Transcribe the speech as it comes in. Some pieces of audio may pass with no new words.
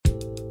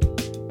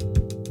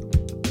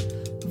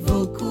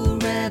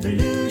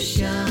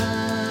revolution.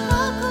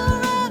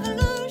 Vocal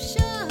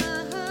revolution.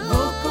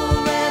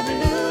 Vocal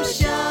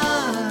revolution.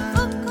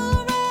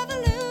 Vocal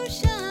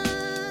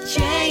revolution.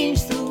 Change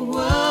the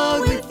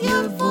world with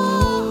your voice.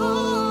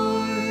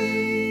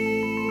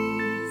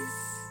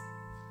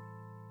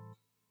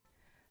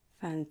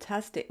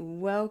 Fantastic.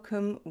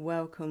 Welcome,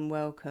 welcome,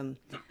 welcome.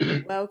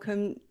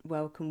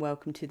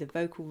 welcome to the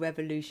Vocal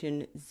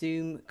Revolution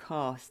Zoom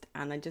cast.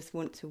 And I just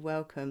want to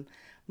welcome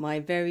my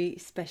very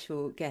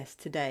special guest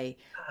today.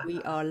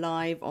 We are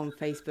live on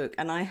Facebook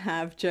and I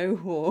have Joe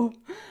Hoare,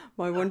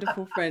 my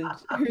wonderful friend,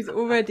 who's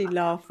already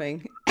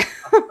laughing.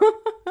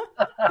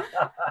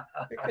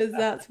 Because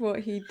that's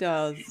what he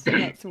does.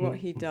 That's what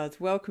he does.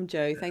 Welcome,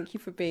 Joe. Thank you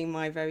for being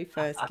my very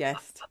first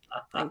guest.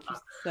 Thank you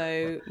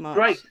so much.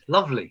 Great,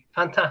 lovely,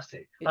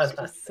 fantastic. It's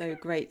just so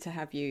great to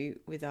have you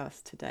with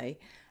us today.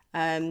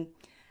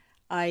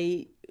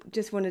 I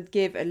just want to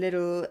give a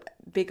little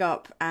big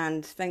up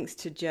and thanks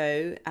to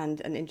Joe and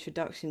an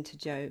introduction to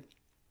Joe.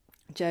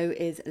 Joe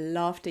is a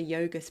laughter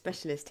yoga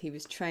specialist. He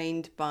was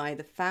trained by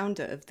the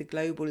founder of the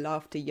global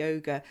laughter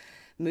yoga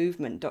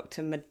movement,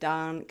 Dr.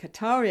 Madan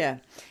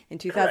Kataria. In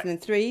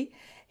 2003, Correct.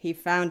 He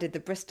founded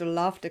the Bristol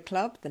Laughter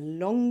Club, the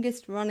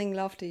longest running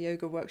laughter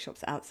yoga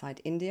workshops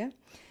outside India.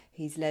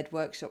 He's led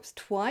workshops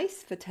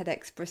twice for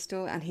TEDx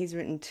Bristol, and he's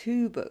written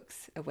 2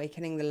 books,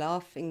 Awakening the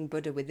Laughing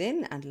Buddha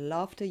Within and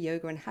Laughter,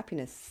 Yoga and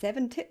Happiness,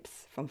 7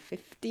 tips from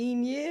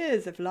 15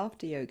 years of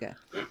laughter yoga.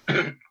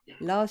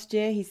 Last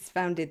year, he's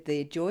founded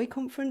the Joy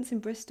Conference in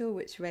Bristol,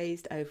 which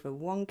raised over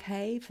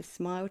 1K for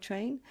Smile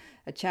Train,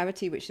 a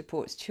charity which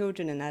supports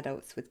children and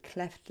adults with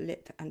cleft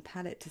lip and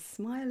palate to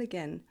smile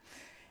again.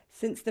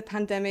 Since the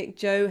pandemic,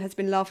 Joe has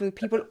been laughing with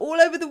people all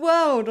over the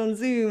world on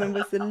Zoom and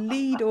was the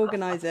lead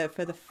organizer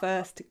for the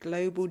first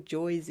global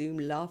Joy Zoom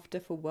Laughter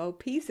for World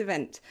Peace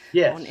event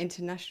on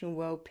International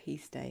World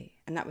Peace Day.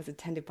 And that was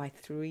attended by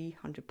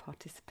 300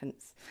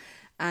 participants.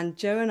 And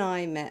Joe and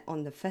I met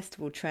on the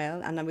festival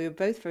trail, and we were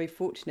both very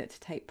fortunate to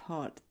take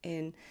part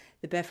in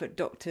the Barefoot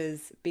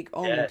Doctors Big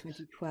Om in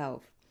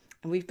 2012.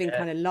 And we've been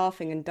kind of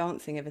laughing and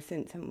dancing ever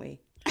since, haven't we?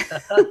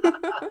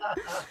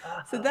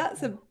 So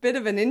that's a bit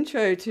of an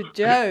intro to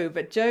Joe,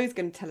 but Joe's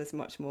going to tell us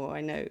much more,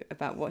 I know,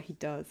 about what he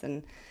does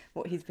and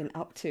what he's been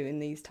up to in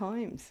these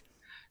times.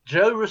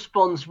 Joe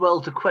responds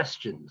well to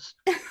questions.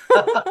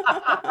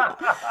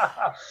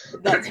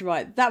 That's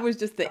right. That was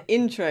just the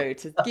intro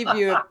to give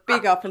you a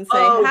big up and say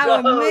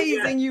how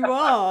amazing you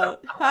are.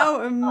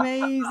 How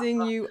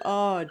amazing you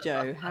are,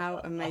 Joe. How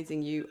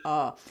amazing you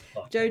are.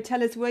 Joe,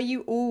 tell us, were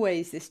you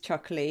always this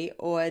chuckly,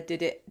 or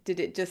did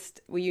it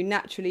just, were you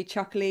naturally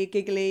chuckly,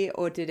 giggly,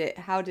 or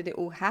how did it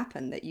all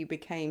happen that you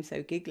became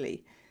so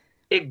giggly?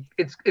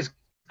 It's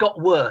got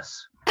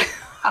worse.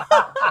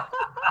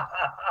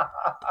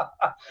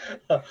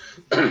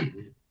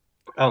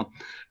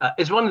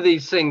 It's one of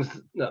these things.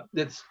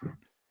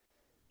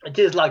 It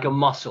is like a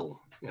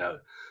muscle, you know.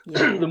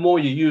 Yeah. The more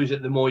you use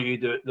it, the more you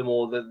do it, the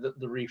more the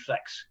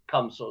reflex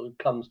comes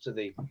to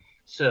the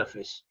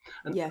surface.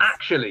 And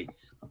actually,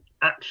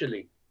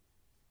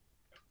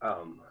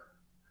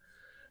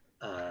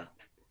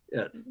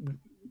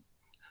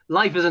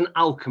 life is an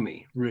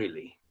alchemy,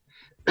 really,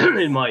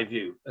 in my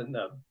view. And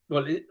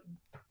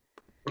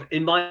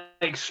in my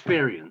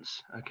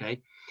experience,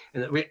 okay,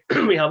 and that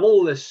we have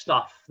all this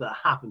stuff that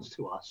happens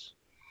to us,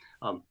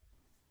 and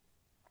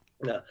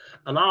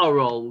our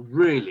role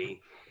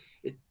really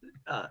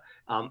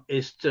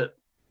is to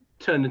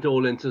turn it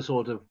all into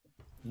sort of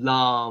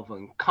love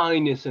and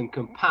kindness and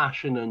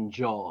compassion and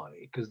joy,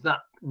 because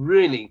that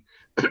really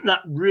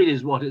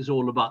is what it's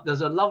all about.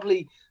 There's a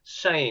lovely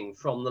saying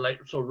from the late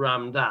sort of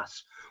Ram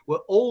Dass: we're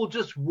all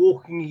just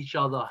walking each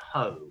other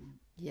home.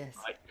 Yes.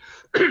 Right?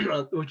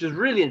 Which is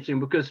really interesting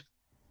because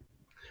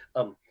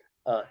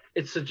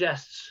it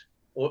suggests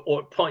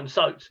or it points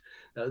out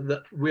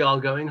that we are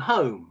going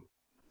home.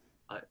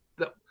 Right?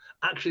 That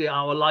actually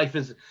our life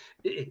is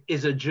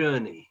a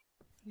journey.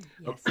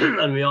 Yes.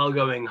 And we are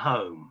going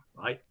home,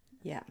 right?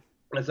 Yeah.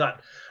 Is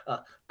that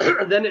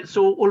then it's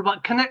all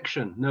about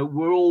connection. You know,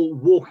 we're all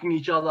walking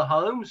each other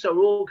home, so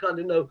we're all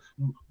kind of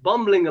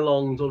bumbling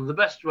along sort of the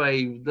best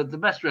way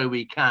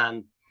we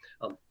can,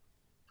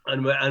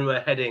 and we're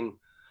heading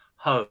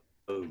home.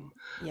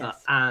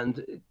 Yes.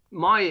 And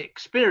my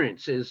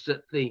experience is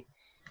that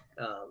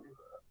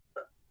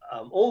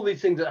all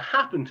these things that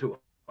happen to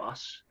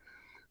us,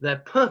 their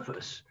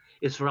purpose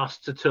is for us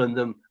to turn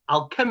them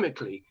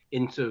alchemically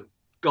into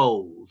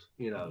gold,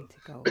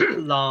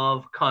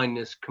 love,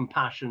 kindness,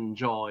 compassion,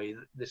 joy,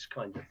 this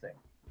kind of thing.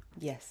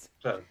 Yes.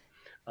 So,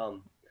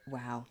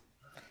 wow.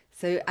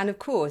 So, and of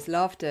course,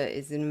 laughter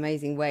is an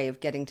amazing way of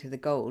getting to the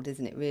gold,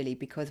 isn't it, really?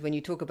 Because when you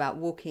talk about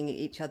walking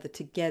each other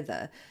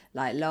together,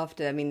 like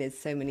laughter, I mean, there's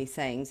so many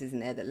sayings, isn't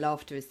there, that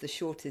laughter is the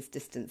shortest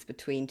distance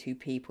between two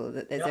people,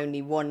 that there's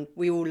only one,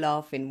 we all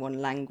laugh in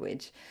one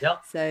language. Yeah.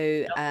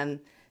 So,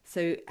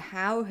 so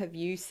how have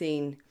you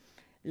seen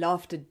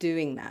laughter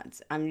doing that?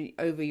 I mean,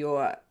 over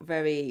your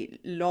very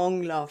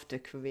long laughter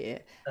career,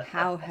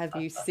 how have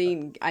you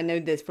seen, I know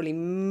there's probably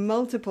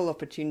multiple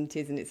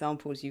opportunities and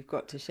examples you've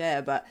got to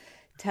share, but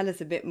tell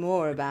us a bit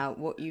more about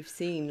what you've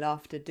seen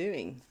laughter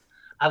doing.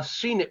 I've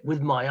seen it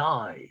with my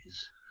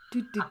eyes.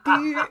 Do, do,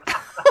 do.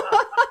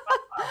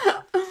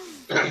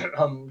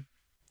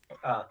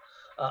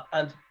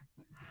 And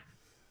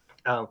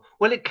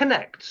well, it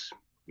connects.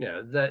 You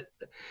know that.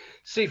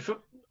 See,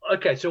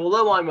 okay. So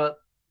although I'm a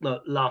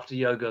laughter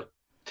yoga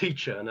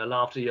teacher and a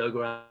laughter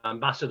yoga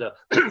ambassador,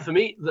 for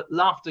me, the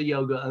laughter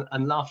yoga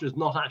and laughter is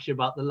not actually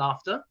about the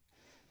laughter.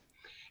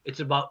 It's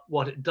about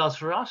what it does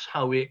for us,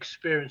 how we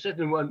experience it,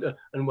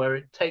 and where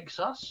it takes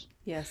us.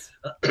 Yes.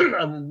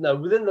 And no,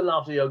 within the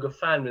laughter yoga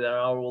family, there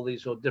are all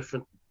these sort of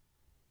different,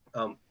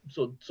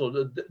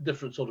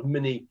 different sort of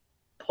mini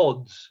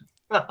pods.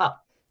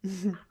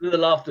 The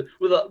laughter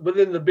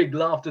within the big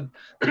laughter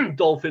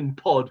dolphin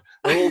pod,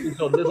 there are all these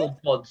sort of little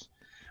pods,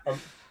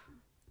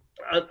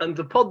 and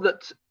the pod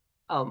that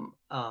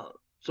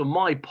so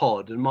my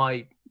pod and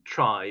my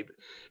tribe,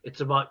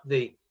 it's about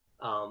the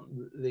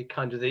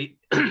kind of the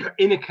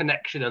inner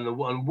connection and the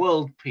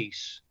world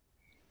peace,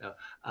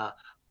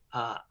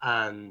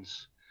 and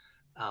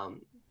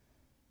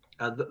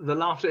the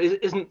laughter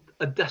isn't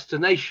a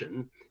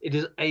destination; it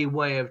is a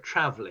way of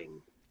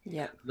traveling.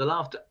 Yeah. The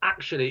laughter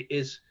actually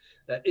is.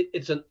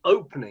 It's an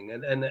opening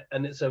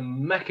and it's a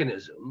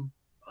mechanism,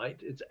 right?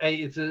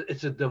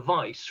 It's a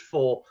device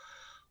for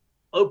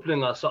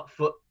opening us up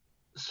for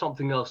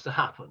something else to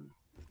happen.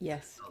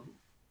 Yes.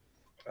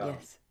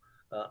 Yes.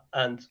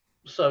 And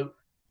so,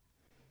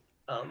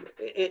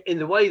 in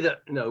the way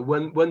that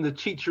when the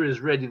teacher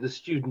is ready, the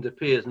student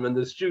appears, and when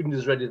the student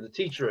is ready, the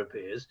teacher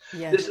appears.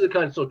 Yes. This is the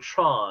kind of sort of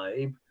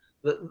tribe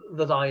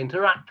that I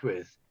interact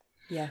with.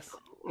 Yes.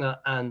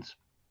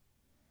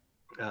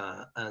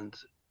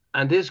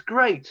 And it's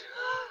great.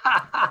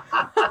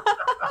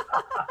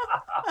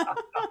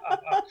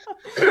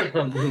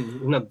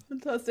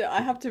 Fantastic.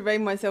 I have to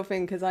rein myself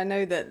in because I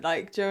know that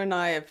like Joe and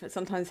I have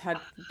sometimes had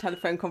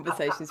telephone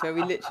conversations where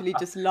we literally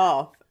just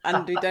laugh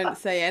and we don't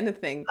say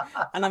anything.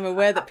 And I'm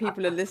aware that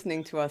people are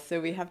listening to us,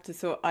 so we have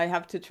to I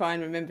have to try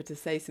and remember to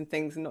say some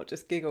things and not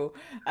just giggle.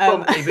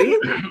 Well,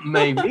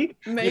 maybe.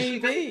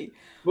 Maybe.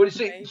 Well, you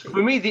see,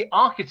 for me, the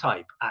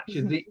archetype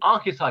actually, the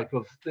archetype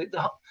of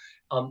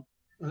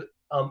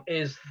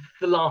is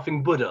the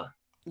laughing Buddha.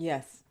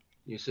 Yes.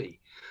 You see,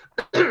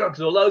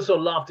 because although sort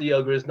of laughter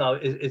yoga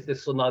is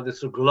this sort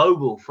of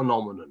global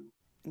phenomenon,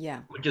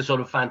 yeah, which is sort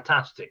of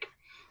fantastic,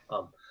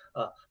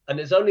 and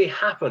it's only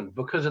happened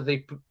because of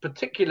the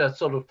particular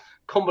sort of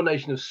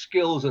combination of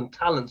skills and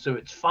talents of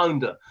its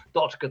founder,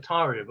 Dr.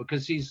 Kataria,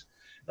 because he's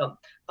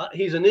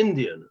an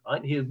Indian,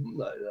 right?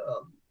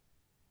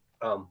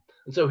 And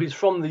so he's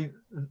from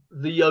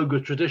the yoga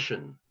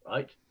tradition,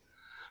 right?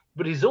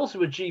 But he's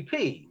also a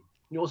GP.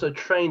 He also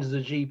trains as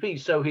a GP,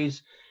 so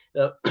he's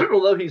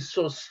although he's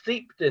sort of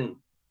steeped in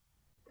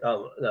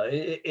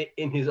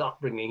his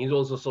upbringing, he's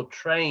also sort of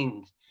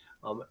trained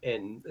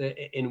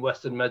in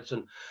Western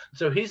medicine.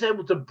 So he's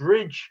able to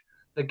bridge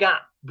the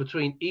gap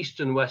between East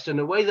and West in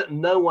a way that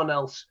no one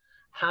else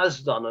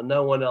has done and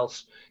no one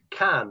else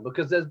can,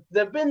 because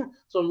there've been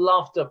sort of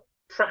laughter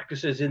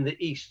practices in the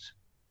East.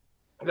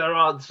 There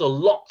are sort of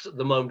lots at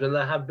the moment, and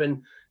there have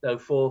been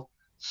for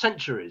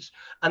centuries,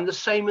 and the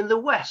same in the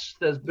West.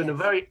 There's been a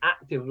very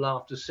active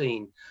laughter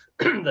scene.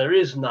 There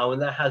is now,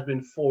 and there has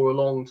been for a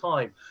long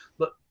time.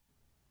 But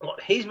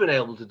what he's been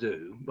able to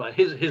do, right,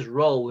 his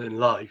role in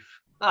life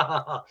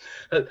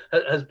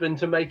has been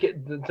to make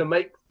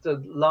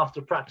the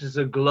laughter practice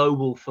a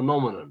global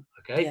phenomenon.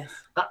 Okay, yes.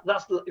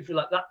 That's if you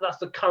like that's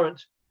the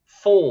current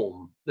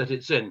form that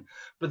it's in.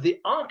 But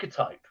the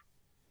archetype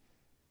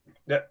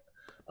that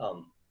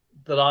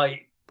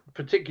I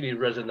particularly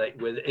resonate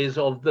with is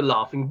of the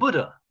laughing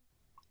Buddha.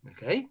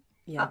 Okay.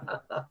 Yeah.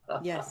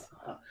 Yes.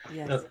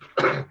 Yes.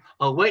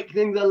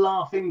 Awakening the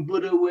laughing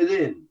Buddha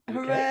within. Okay?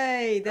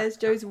 Hooray! There's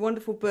Joe's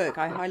wonderful book.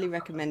 I highly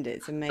recommend it.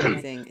 It's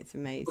amazing. It's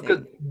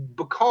amazing.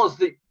 Because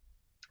the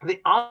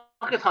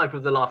archetype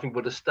of the laughing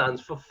Buddha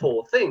stands for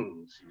four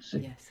things. You see.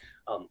 Yes.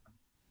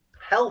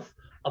 Health,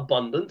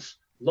 abundance,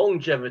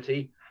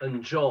 longevity,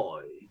 and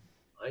joy.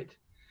 Right.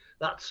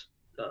 That's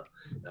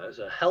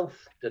so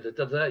health,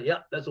 yeah,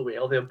 that's all we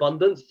have. The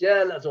abundance,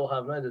 yeah, let's all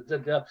have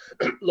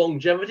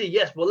longevity,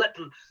 yes. Well,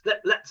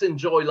 let's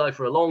enjoy life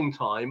for a long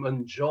time,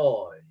 and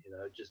joy,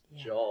 just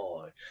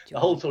joy. The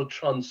whole sort of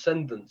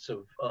transcendence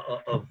of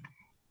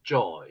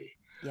joy.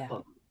 Yeah.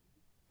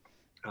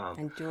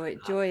 And joy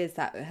has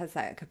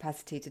that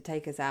capacity to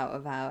take us out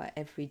of our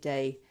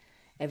everyday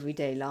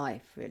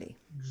life, really.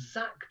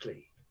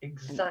 Exactly. And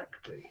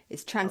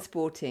it's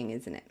transporting,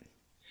 isn't it?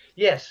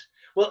 Yes.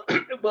 Well,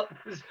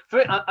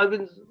 I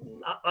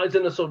was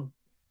in a sort of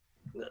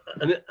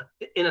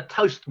in a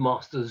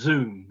Toastmaster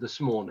Zoom this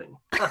morning.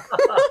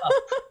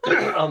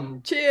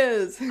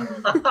 Cheers. And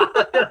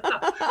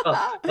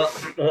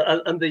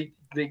the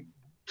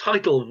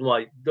title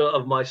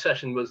of my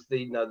session was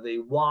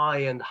the why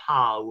and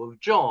how of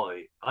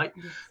joy, right?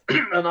 Yes.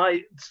 And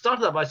I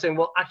started that by saying,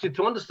 well, actually,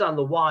 to understand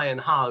the why and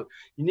how,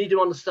 you need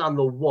to understand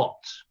the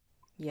what.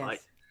 Yes.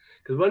 Right?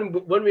 Because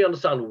when we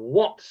understand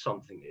what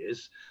something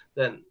is,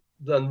 then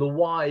then the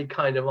why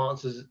kind of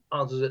answers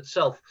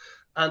itself.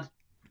 And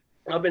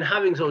I've been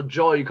having sort of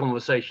joy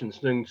conversations,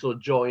 doing sort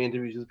of joy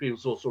interviews with people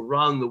sort of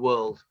around the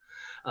world,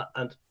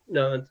 and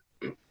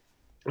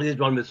this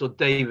one with sort of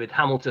David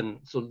Hamilton,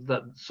 so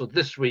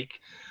this week,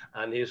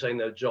 and he was saying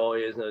that joy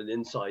is an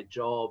inside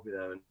job,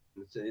 and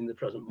it's in the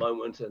present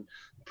moment. And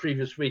the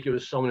previous week it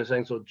was someone who was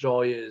saying sort of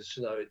joy is,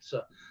 it's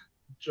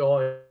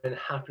joy and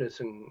happiness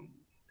and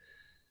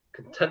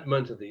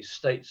contentment of these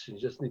states. You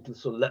just need to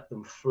sort of let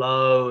them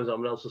flow. And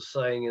someone else was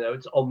saying,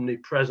 it's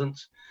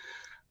omnipresent.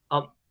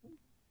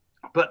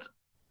 But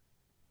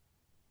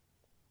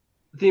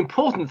the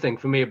important thing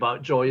for me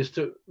about joy is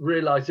to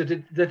realize that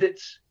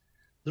it's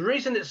the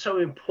reason it's so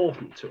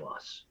important to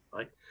us,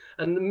 right?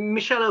 And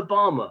Michelle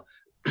Obama,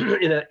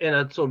 in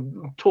a sort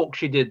of talk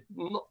she did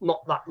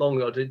not that long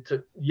ago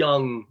to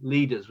young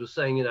leaders, was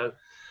saying,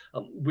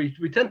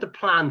 we tend to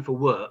plan for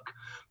work,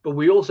 but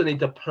we also need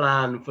to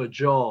plan for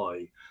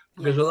joy,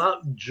 because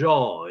without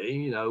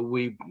joy,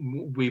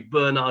 we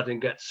burn out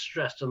and get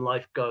stressed and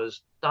life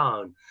goes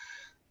down.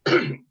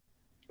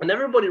 And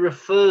everybody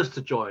refers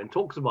to joy and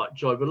talks about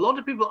joy, but a lot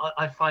of people,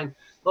 I find,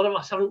 a lot of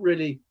us haven't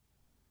really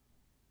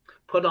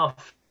put our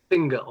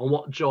finger on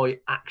what joy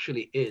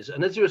actually is.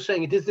 And as you were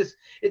saying,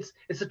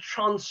 it's a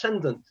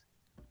transcendent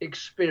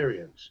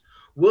experience.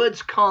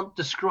 Words can't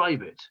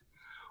describe it.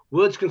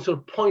 Words can sort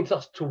of point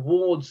us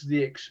towards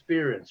the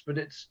experience, but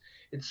it's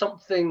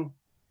something,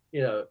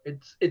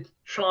 it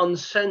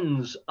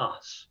transcends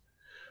us.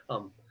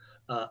 And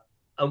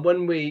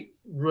when we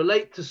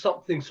relate to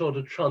something sort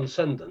of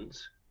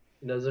transcendent,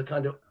 there's a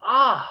kind of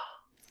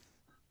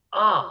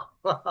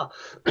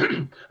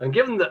and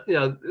given that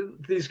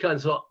these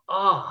kinds of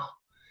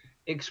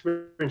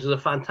experiences are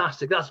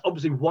fantastic, that's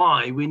obviously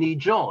why we need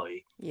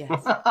joy.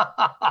 Yes.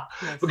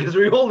 Because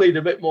we all need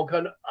a bit more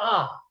kind of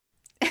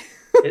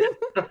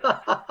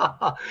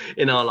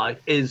in our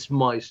life. Is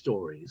my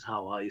story, is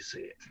how I see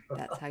it.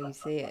 That's how you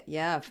see it.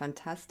 Yeah,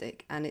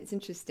 fantastic. And it's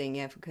interesting,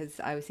 because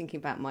I was thinking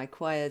about my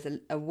choirs.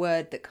 A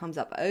word that comes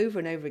up over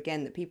and over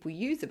again that people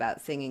use about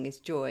singing is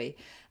joy.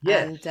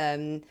 Yes.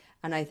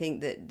 And I think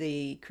that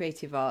the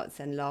creative arts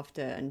and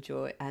laughter and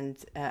joy and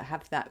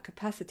have that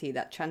capacity,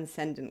 that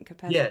transcendent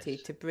capacity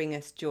to bring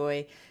us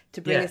joy,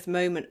 to bring us a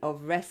moment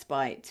of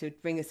respite, to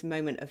bring us a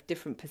moment of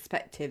different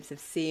perspectives of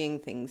seeing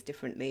things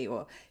differently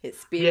or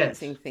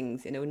experiencing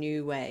things in a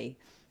new way.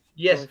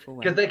 Yes,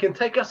 because they can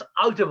take us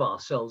out of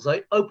ourselves.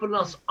 They open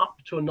us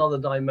up to another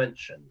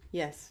dimension.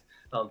 Yes.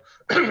 Now,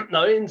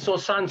 in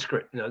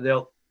Sanskrit,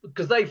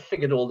 because they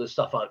figured all this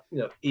stuff out,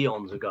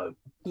 eons ago.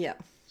 Yeah.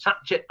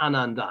 Satchit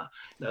Ananda,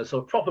 so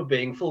proper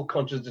being, full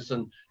consciousness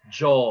and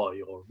joy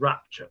or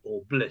rapture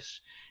or bliss.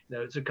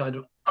 It's a kind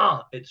of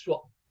it's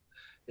what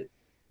it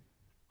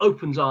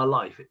opens our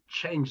life, it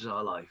changes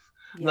our life.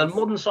 Yes. And then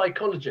modern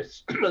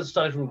psychologists,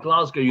 studied from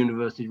Glasgow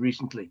University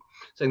recently,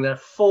 saying there are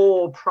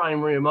 4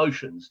 primary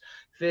emotions: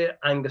 fear,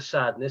 anger,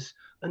 sadness,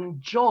 and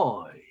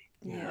joy.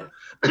 Yeah.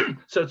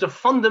 So it's a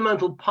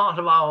fundamental part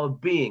of our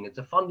being. It's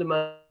a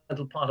fundamental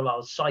part of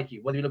our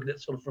psyche, whether you look at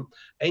it sort of from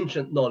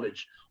ancient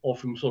knowledge or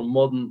from sort of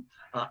modern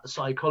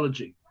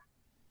psychology.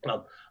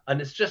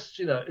 And it's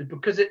just,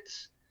 because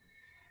it's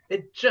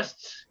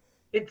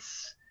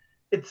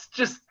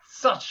just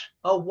such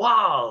a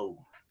wow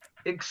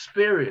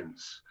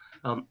experience.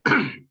 And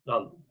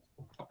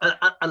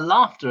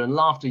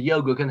laughter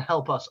yoga can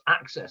help us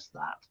access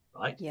that,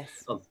 right?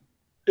 Yes.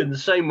 In the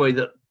same way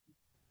that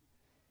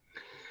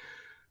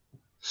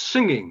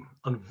singing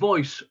and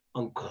voice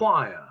and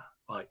choir,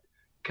 right,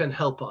 can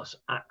help us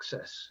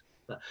access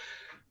that.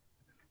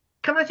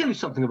 Can I tell you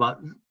something about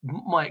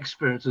my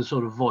experience of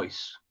sort of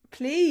voice?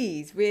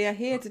 Please, we are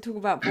here to talk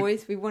about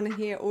voice. We want to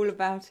hear all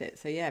about it.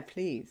 So yeah,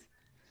 please.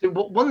 So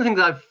one of the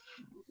things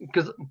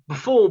because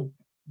before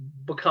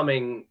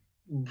finding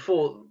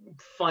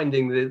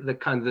the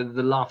kind of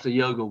the laughter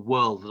yoga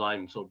world that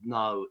I'm sort of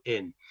now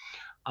in,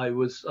 I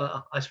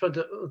spent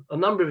a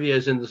number of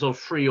years in the sort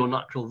of free or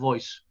natural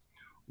voice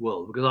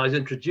world, because I was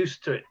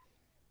introduced to it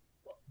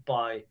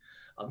by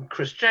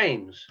Chris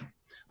James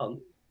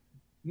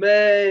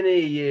many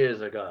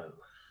years ago.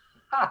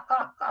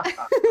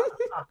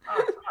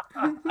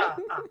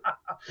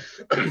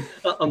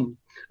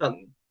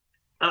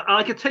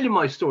 I could tell you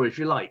my story if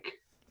you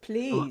like.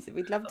 Please,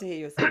 we'd love to hear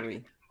your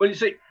story. Well, you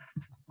see,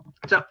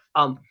 so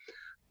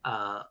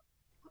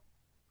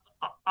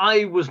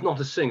I was not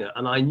a singer,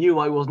 and I knew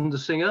I wasn't a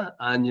singer,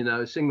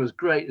 and singing was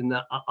great, and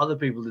that other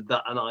people did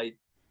that, and I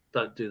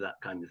don't do that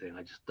kind of thing.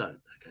 I just don't.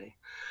 Okay,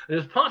 and it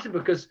was partly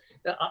because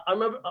I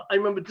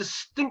remember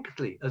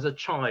distinctly as a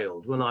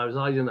child when I was,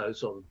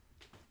 sort of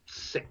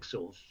 6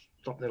 or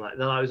something like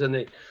that. I was in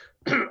the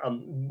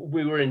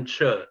we were in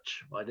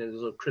church. I did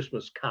sort of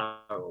Christmas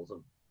carols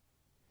and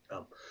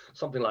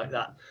something like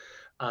that,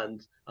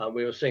 and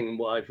we were singing.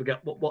 Well, I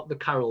forget what the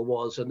carol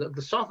was, and at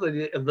the start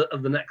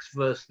of the next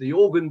verse, the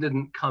organ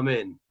didn't come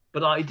in,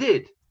 but I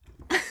did.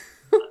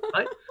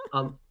 Right?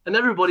 And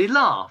everybody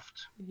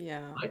laughed.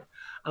 Yeah. Right?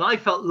 And I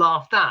felt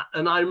laughed at,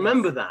 and I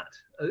remember that.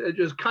 it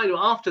was kind of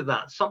after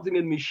that, something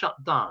in me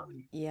shut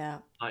down. Yeah.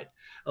 Right.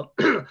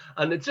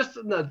 And it's just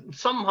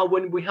somehow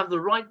when we have the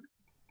right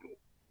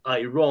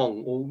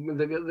wrong, or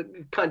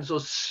the kind of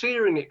sort of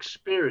searing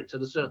experience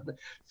at a certain,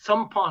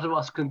 some part of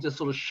us can just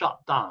sort of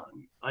shut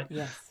down, right?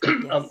 Yes.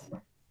 um, Yes.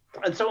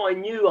 and so I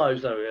knew I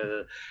was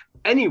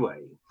anyway.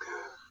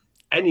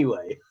 I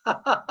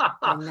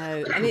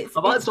know, and it's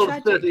About sort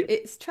of tragic. 30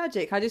 It's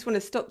tragic. I just want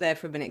to stop there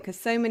for a minute because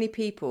so many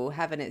people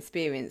have an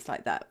experience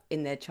like that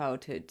in their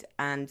childhood,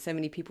 and so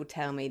many people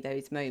tell me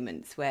those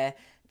moments where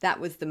that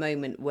was the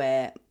moment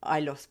where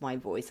I lost my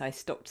voice. I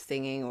stopped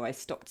singing, or I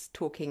stopped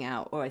talking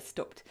out, or I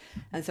stopped.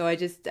 And so I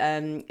just,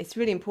 it's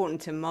really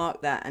important to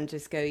mark that and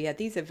just go, yeah,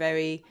 these are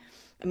very.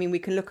 I mean, we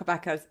can look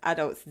back as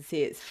adults and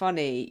see it's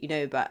funny, you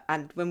know,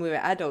 and when we were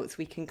adults,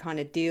 we can kind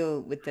of deal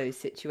with those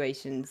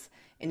situations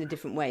in a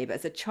different way. But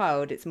as a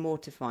child, it's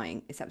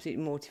mortifying. It's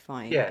absolutely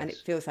mortifying. And it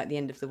Yes. feels like the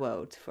end of the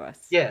world for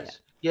us. Yes,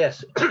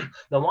 yes.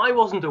 Now, I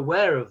wasn't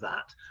aware of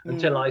that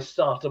until I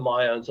started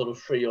my own sort of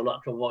free your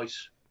natural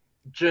voice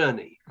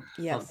journey.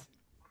 Yes.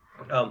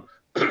 Now,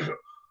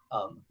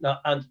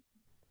 and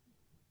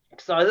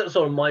so I was at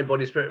sort of My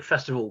Body Spirit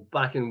Festival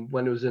back in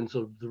when it was in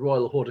sort of the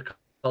Royal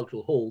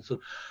Horticultural Halls, and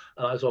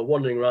I was sort of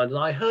wandering around, and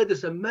I heard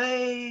this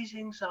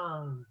amazing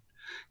sound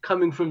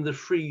coming from the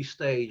free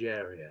stage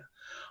area.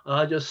 And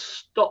I just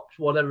stopped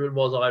whatever it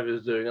was I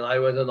was doing, and I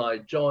went and I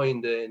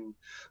joined in.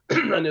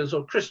 And it was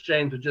sort of Chris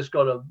James had just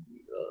got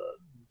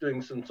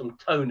doing some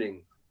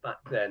toning back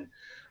then,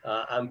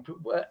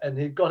 and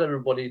he got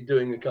everybody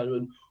doing a kind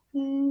of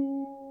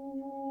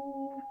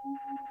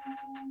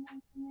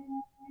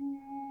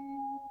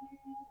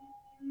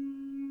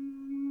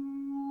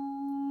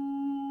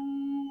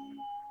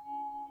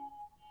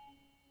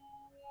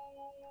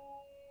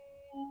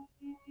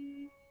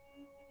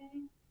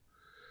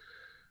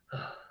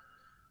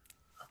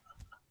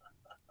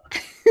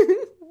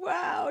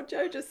Wow,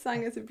 Joe just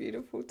sang us a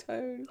beautiful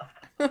tone.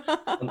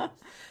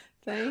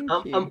 Thank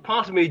you. and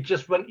part of me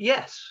just went,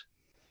 yes,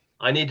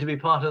 I need to be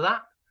part of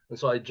that. And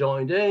so I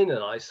joined in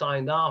and I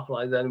signed up, and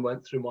I then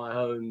went through my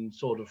own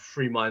sort of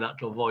free my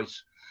natural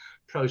voice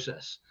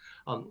process.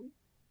 And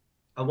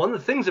one of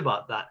the things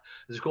about that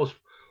is, of course,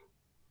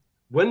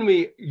 when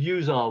we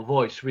use our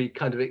voice, we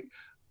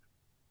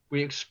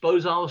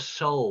expose our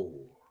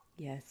soul.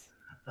 Yes.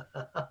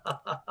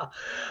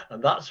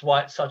 And that's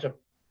why it's such a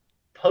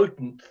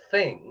potent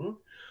thing.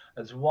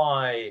 That's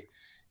why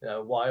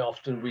why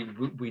often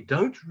we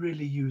don't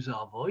really use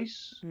our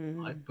voice,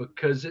 right?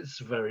 Because it's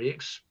very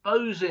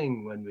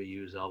exposing when we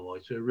use our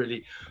voice. We're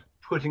really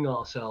putting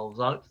ourselves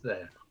out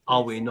there.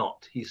 Are we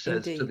not? He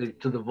says Indeed.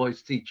 to the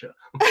voice teacher.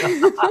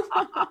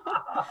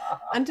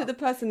 And to the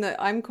person that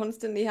I'm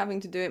constantly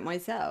having to do it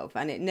myself,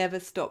 and it never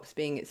stops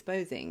being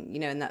exposing, you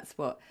know. And that's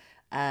what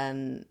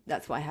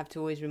I have to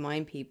always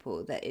remind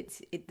people, that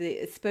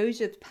the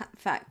exposure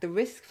fact, the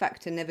risk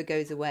factor never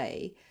goes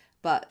away.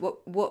 But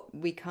what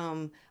we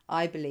come,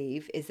 I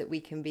believe, is that we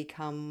can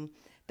become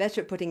better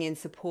at putting in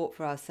support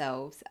for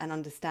ourselves and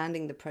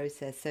understanding the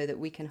process, so that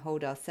we can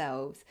hold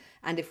ourselves,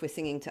 and if we're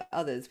singing to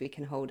others, we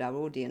can hold our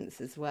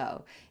audience as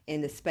well,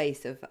 in the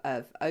space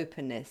of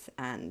openness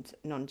and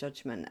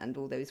non-judgment and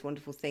all those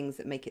wonderful things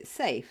that make it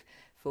safe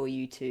for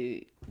you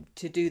to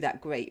do that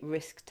great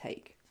risk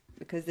take,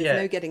 because there's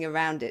no getting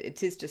around it.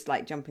 It is just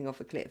like jumping off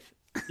a cliff.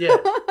 Yeah.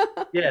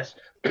 Yes.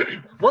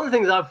 One of the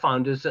things I've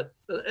found is that,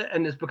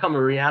 and it's become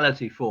a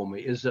reality for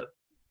me, is that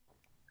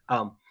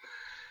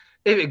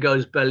if it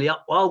goes belly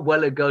up,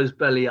 well, it goes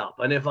belly up.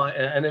 And if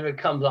it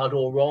comes out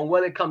all wrong,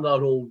 well, it comes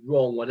out all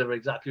wrong, whatever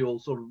exactly all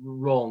sort of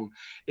wrong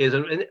is.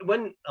 And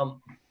when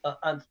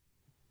and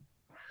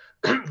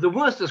the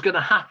worst that's going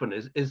to happen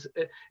is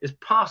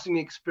passing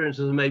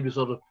experiences of maybe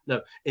sort of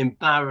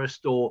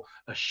embarrassed or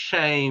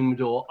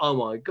ashamed, or oh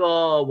my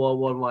God, well,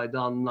 what have I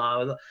done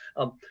now?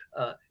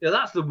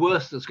 That's the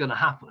worst that's going to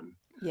happen.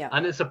 Yeah.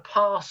 And it's a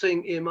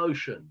passing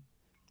emotion.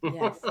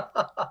 Yes.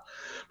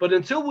 But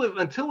until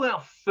we're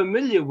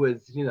familiar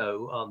with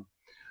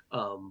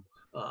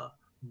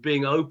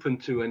being open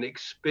to and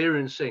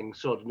experiencing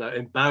sort of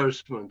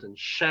embarrassment and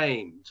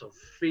shame, sort of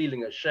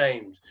feeling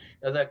ashamed,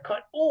 they're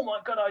quite, oh my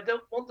God, I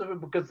don't want them,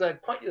 because they're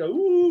quite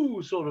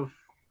ooh sort of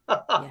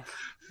Yes.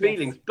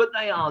 feelings. Yes. But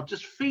they are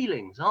just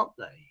feelings, aren't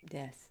they?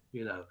 Yes.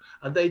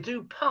 And they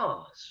do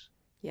pass.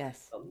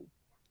 Yes.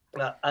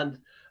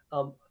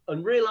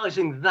 And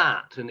realizing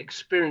that and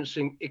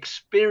experiencing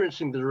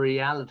the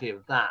reality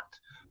of that,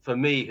 for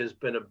me, has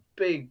been a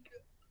big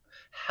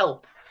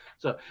help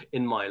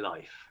in my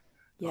life.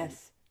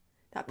 Yes.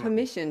 That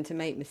permission to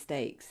make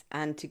mistakes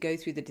and to go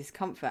through the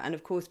discomfort. And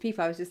of course,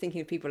 I was just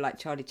thinking of people like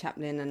Charlie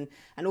Chaplin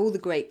and all the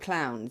great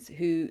clowns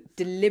who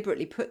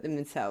deliberately put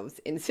themselves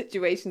in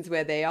situations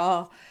where they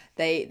are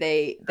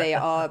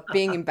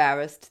being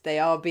embarrassed, they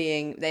are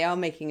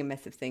making a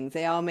mess of things,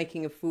 they are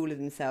making a fool of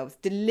themselves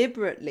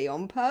deliberately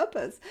on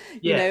purpose,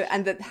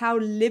 and that how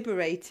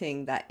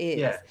liberating that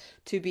is,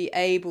 to be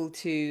able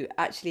to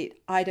actually,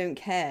 I don't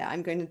care,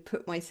 I'm going to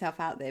put myself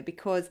out there,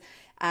 because.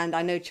 And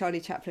I know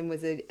Charlie Chaplin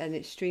was an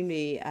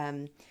extremely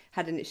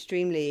had an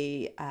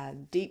extremely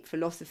deep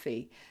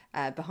philosophy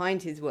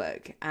behind his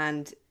work,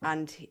 and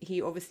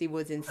he obviously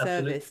was in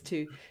service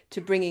to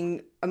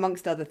bringing,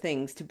 amongst other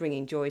things, to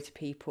bringing joy to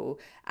people.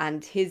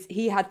 And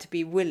he had to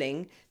be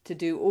willing to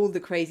do all the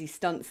crazy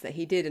stunts that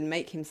he did and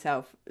make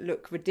himself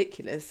look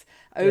ridiculous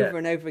over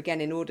and over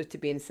again in order to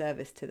be in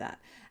service to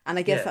that. And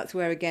I guess that's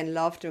where, again,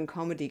 laughter and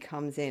comedy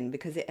comes in,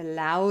 because it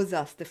allows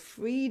us the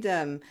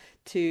freedom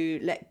to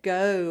let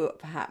go,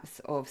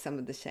 perhaps, of some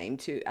of the shame,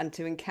 to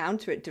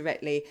encounter it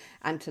directly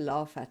and to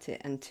laugh at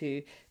it, and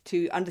to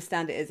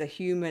understand it as a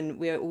human.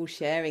 We're all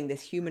sharing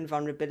this human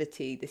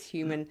vulnerability, this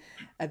human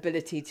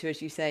ability to,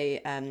 as you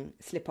say,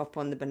 slip up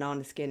on the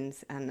banana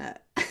skins and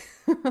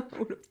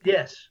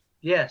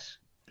yes.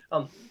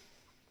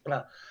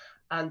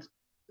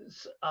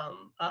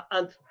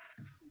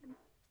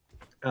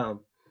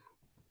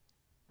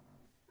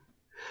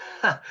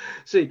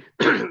 See,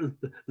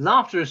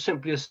 laughter is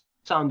simply a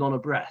sound on a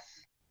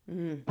breath.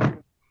 No,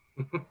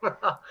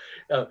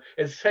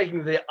 it's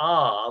taking the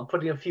ah and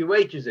putting a few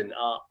H's in.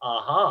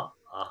 Aha.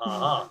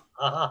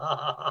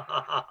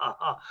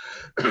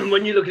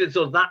 When you look at it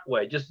sort of that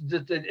way, just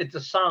it's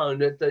a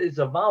sound. It's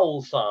a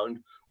vowel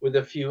sound with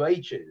a few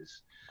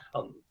H's.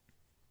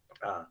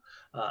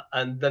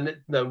 And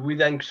then we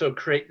then sort of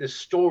create this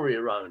story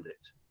around it,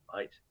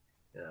 right?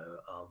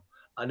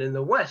 And in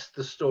the West,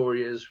 the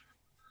story is,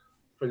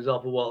 for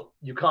example, well,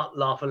 you can't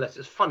laugh unless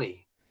it's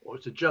funny, or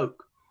it's a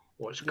joke,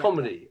 or it's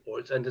comedy, or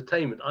it's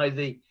entertainment.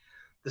 Either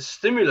the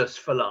stimulus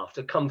for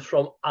laughter comes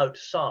from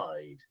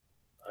outside,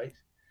 right?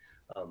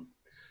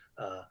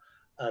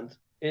 And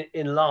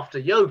in laughter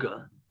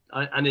yoga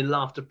and in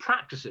laughter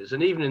practices,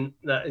 and even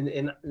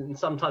in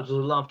some types of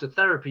laughter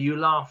therapy, you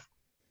laugh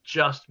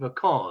just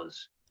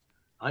because,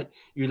 right?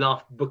 You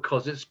laugh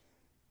because it's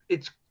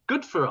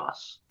good for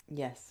us.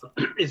 Yes.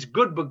 It's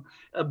good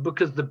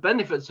because the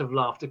benefits of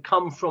laughter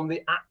come from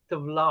the act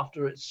of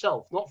laughter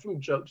itself, not from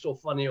jokes or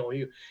funny or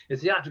you.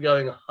 It's the act of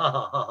going ha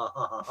ha ha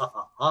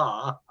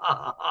ha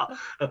ha ha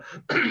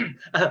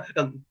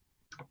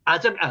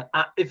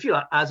ha. If you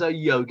like, as a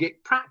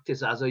yogic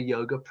practice, as a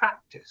yoga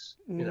practice,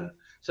 you know.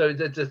 So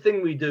it's a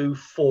thing we do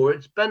for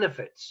its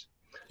benefits.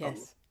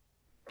 Yes.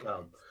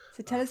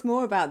 So tell us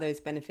more about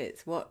those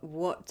benefits.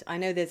 What I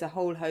know there's a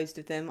whole host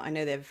of them. I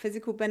know there are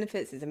physical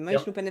benefits, there's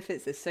emotional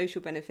benefits, there's social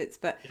benefits.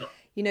 But,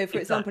 you know, for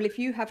example, if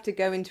you have to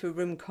go into a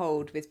room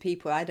cold with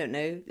people, I don't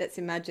know, let's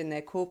imagine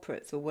they're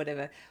corporates or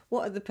whatever.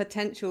 What are the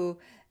potential,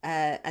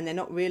 and they're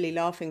not really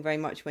laughing very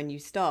much when you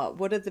start.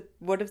 What are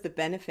the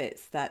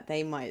benefits that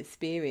they might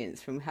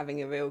experience from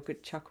having a real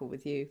good chuckle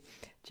with you,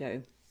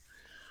 Joe?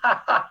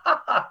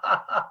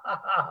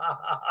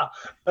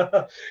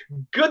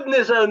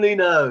 Goodness only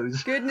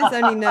knows. Goodness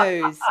only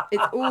knows.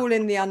 It's all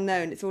in the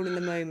unknown. It's all in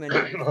the moment.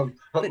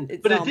 But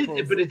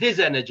it is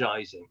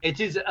energizing. It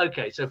is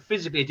okay. So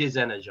physically, it is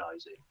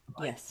energizing.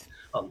 Right? Yes.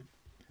 And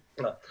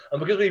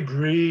because we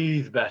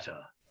breathe better,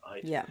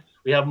 right? Yeah.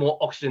 We have more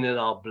oxygen in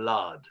our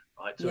blood,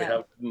 right? So we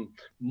have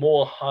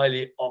more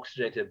highly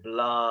oxygenated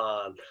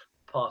blood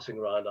passing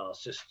around our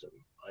system,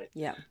 right?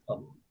 Yeah.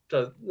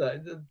 So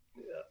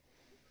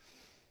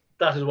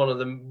that is one of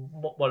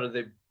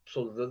the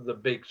sort of the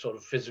big sort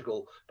of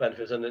physical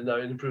benefits, and it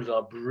improves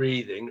our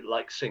breathing,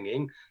 like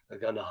singing. They're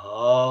going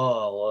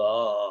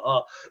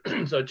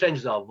so it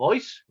changes our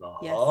voice.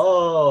 Yes.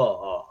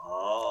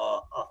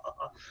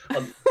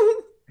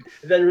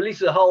 It then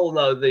releases a whole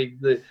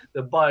the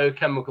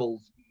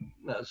biochemical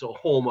sort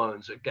of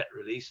hormones that get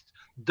released,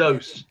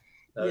 get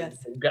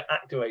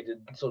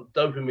activated, sort of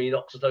dopamine,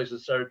 oxytocin,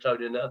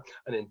 serotonin,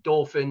 and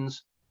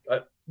endorphins.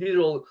 Right? These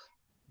are all.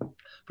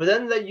 But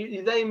then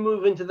they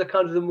move into the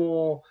kind of the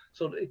more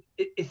sort of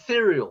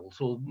ethereal,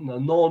 sort of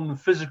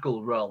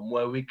non-physical realm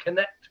where we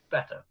connect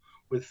better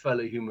with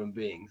fellow human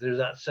beings. There's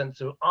that sense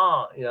of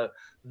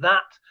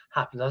that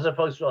happens, as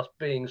opposed to us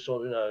being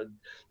sort of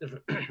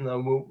different.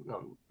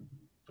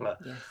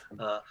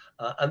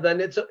 And then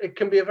it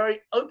can be a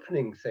very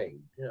opening thing,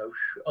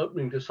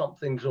 opening to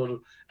something sort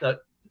of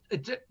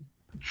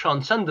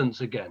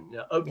transcendence again,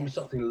 opening to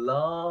something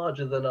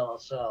larger than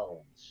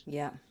ourselves.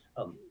 Yeah.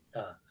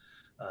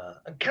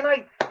 Can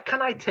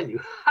I tell you?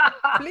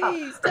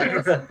 Please tell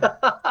us.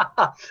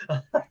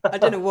 I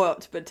don't know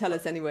what, but tell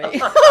us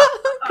anyway.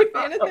 Could be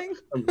anything.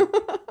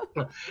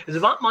 It's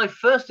about my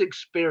first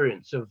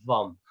experience in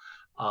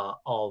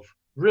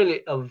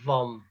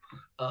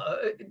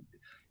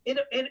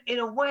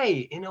a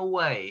way,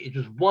 it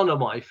was one of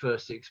my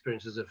first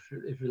experiences of,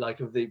 if you like,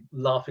 of the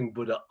laughing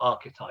Buddha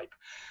archetype.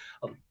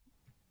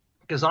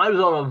 Because I was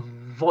on a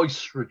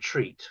voice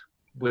retreat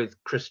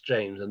with Chris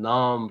James a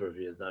number of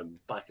years now,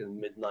 back in the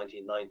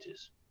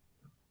mid-1990s.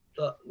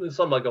 It was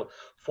something like a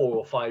 4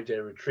 or 5 day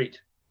retreat.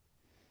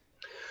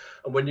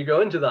 And when you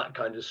go into that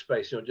kind of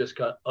space, you're just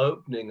kind of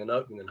opening and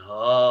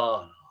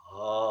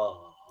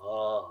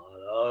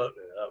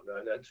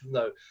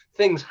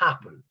things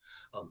happen.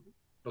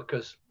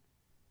 Because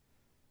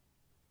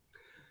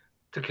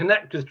to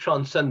connect with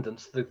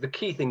transcendence, the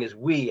key thing is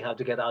we have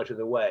to get out of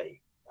the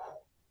way.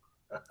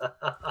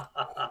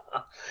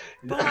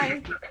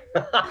 Bye.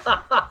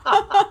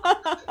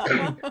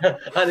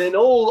 And in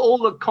all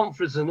the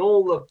conferences and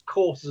all the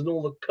courses and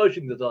all the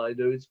coaching that I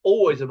do, it's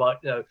always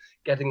about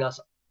getting us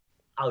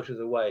out of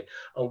the way.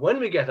 And when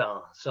we get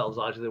ourselves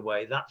out of the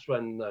way, that's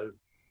when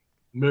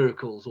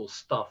miracles or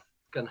stuff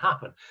can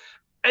happen.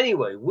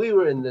 Anyway, we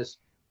were in this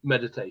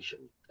meditation,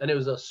 and it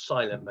was a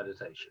silent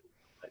meditation.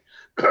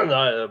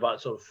 Right?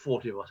 About sort of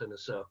 40 of us in a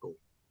circle.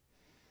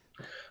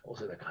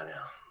 Also, the kind of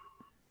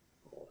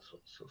all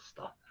sorts of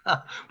stuff,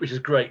 which is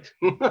great.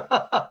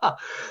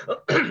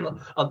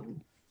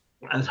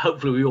 As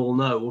hopefully we all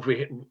know.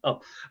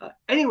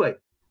 Anyway,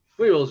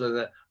 we were also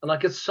there, and I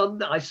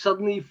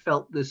suddenly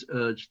felt this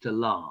urge to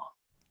laugh.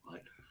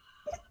 Right?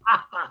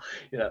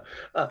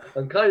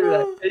 And kind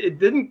of it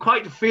didn't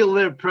quite feel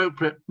the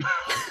appropriate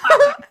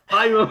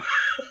time.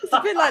 It's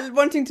a bit like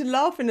wanting to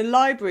laugh in a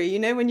library,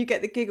 when you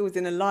get the giggles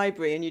in a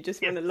library and you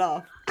just want to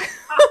laugh.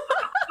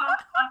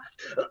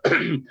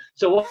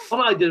 So what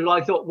I did,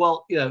 I thought,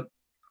 well,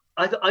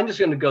 I'm just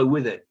going to go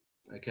with it.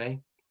 Okay.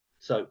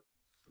 So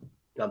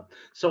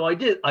I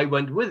did. I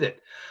went with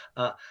it.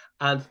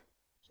 And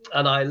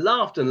I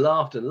laughed and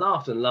laughed and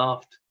laughed and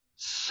laughed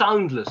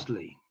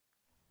soundlessly.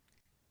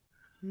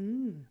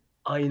 Mm.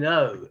 I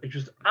know. It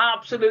was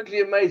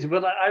absolutely amazing.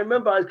 But I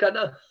remember I was kind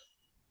of...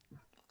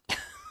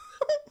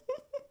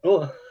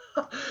 and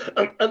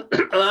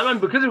I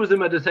remember, because it was a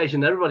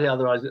meditation, everybody had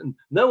their eyes, and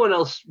no one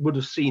else would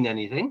have seen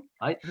anything,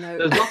 right? No.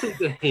 There's nothing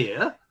to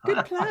hear.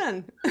 Good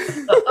plan.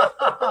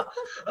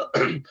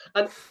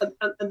 and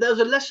there's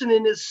a lesson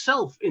in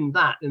itself in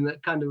that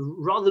kind of,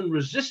 rather than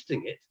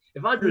resisting it,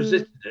 if I'd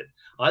resisted it,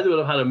 I either would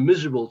have had a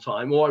miserable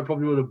time or I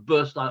probably would have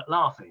burst out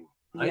laughing.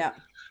 Right? Yeah.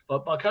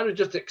 But by kind of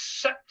just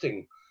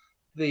accepting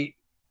the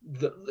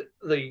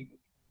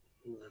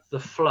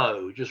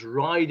flow, just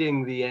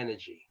riding the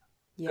energy.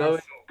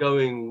 Yes.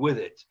 Going with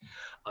it,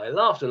 I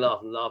laughed and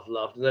laughed and laughed and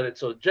laughed, and then it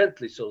sort of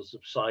gently sort of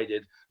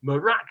subsided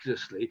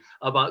miraculously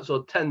about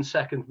sort of 10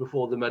 seconds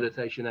before the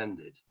meditation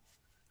ended.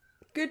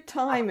 Good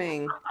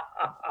timing.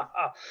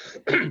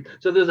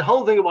 So there's a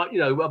whole thing about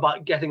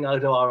about getting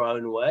out of our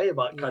own way,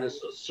 about kind of,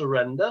 sort of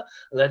surrender,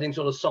 letting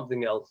sort of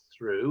something else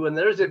through, and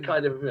there is a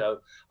kind of a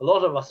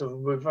lot of us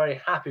we're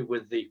very happy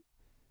with the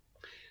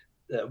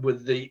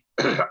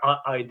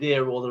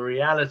idea or the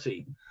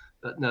reality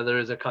that there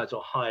is a kind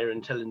of higher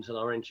intelligence in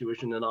our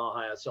intuition and our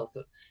higher self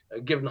that,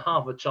 given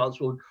half a chance,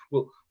 will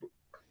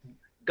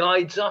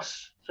guides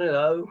us,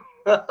 on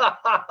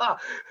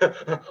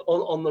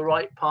the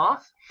right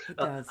path. It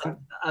does.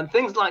 And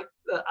things like,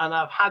 and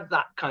I've had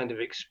that kind of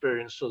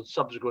experience sort of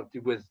subsequently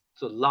with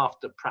sort of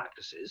laughter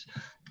practices.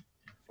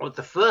 But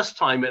the first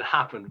time it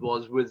happened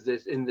was with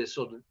this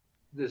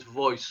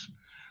voice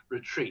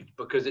retreat,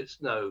 because it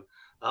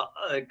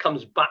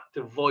comes back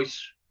to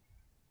voice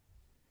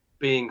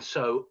being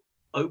so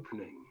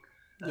opening.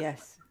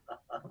 Yes,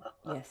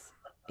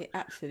 it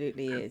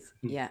absolutely is.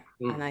 Yeah,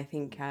 and I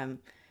think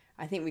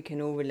we can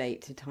all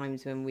relate to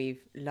times when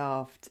we've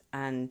laughed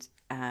and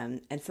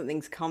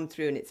something's come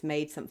through and it's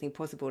made something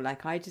possible.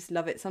 Like, I just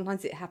love it.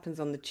 Sometimes it happens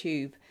on the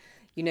tube,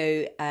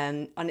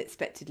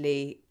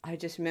 unexpectedly. I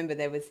just remember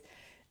there was.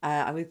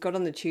 I got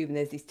on the tube and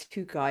there's these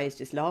two guys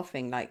just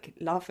laughing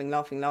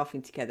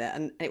together,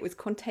 and it was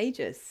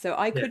contagious. So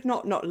I could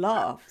not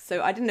laugh.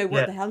 So I didn't know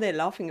what the hell they're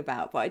laughing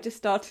about, but I just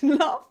started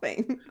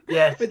laughing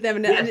with them,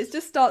 and it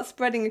just starts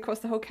spreading across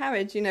the whole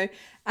carriage,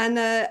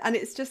 And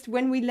it's just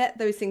when we let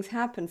those things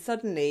happen,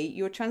 suddenly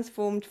you're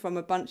transformed from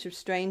a bunch of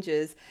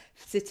strangers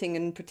sitting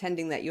and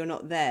pretending that you're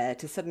not there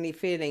to suddenly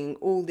feeling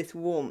all this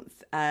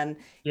warmth in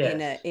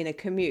a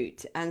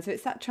commute. And so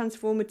it's that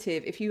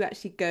transformative. If you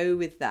actually go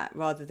with that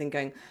rather than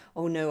going,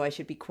 oh no, I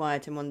should be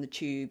quiet, I'm on the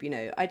tube,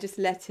 I just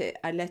let it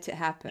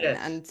happen,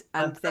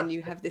 and then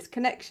you have this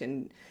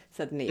connection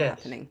suddenly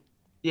happening.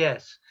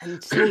 Yes.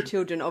 And small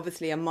children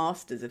obviously are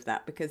masters of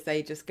that because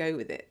they just go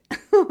with it.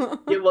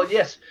 Yeah, well,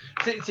 yes.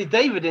 See,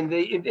 David, in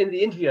the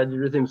interview I did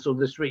with him sort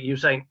of this week, you were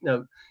saying,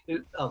 the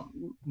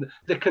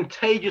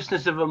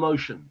contagiousness of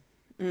emotion.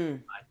 Right?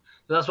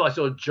 So that's why I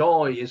saw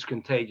joy is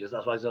contagious.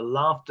 That's why I saw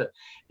laughter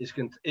is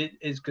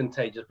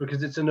contagious,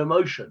 because it's an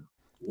emotion.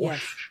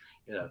 Whoosh,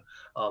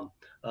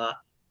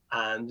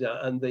 and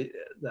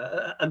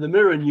the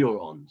mirror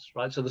neurons,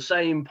 right? So the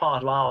same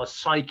part of our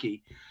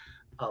psyche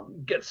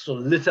gets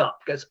sort of lit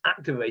up, gets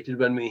activated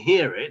when we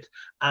hear it,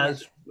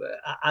 as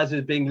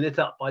is being lit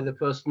up by the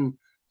person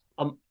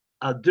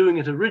doing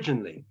it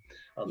originally.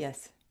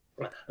 Yes.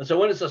 And so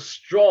when it's a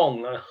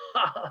strong,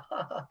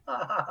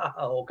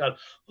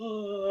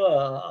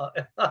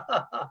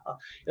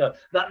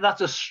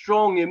 that's a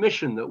strong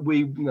emission that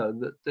we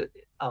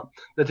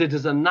that it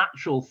is a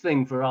natural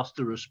thing for us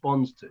to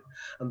respond to,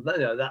 and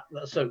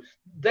so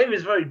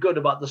David's very good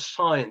about the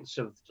science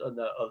of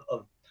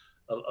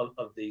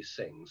these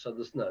things. So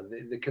there's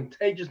the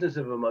contagiousness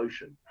of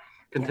emotion,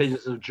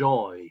 contagiousness of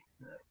joy.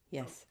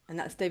 Yes, and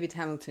that's David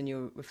Hamilton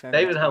you're referring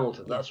David to.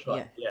 Hamilton, that's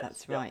right. Yeah, yes,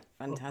 that's right.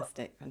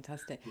 Fantastic.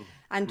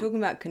 And talking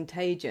about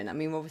contagion, I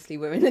mean, obviously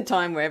we're in a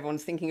time where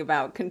everyone's thinking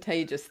about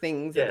contagious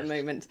things at the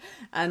moment.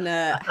 And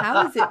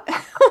how is it?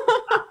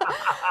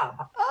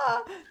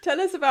 Tell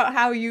us about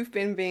how you've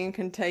been being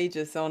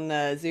contagious on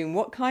Zoom.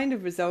 What kind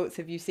of results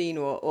have you seen,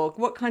 or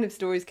what kind of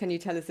stories can you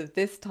tell us of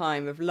this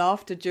time of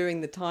laughter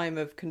during the time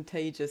of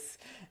contagious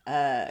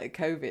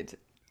COVID?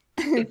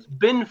 It's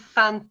been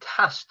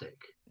fantastic.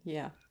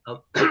 Yeah.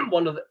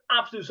 One of the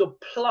absolute sort of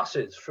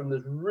pluses from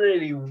this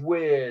really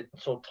weird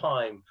sort of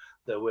time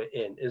that we're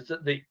in is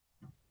that the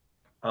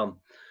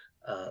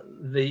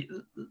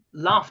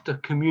laughter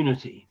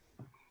community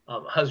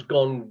has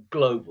gone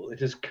global.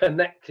 It is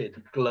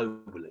connected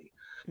globally.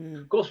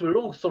 Of course, we were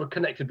all sort of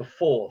connected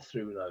before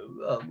through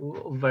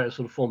various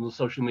sort of forms of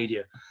social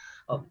media.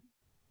 But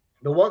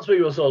once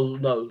we were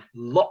sort of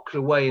locked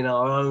away in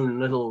our own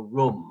little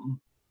room,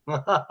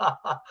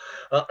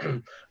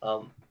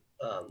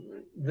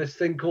 this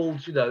thing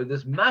called,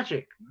 this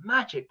magic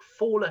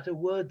 4-letter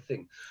word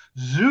thing,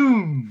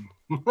 Zoom,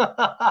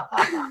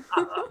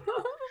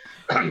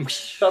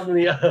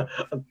 suddenly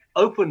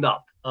opened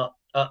up,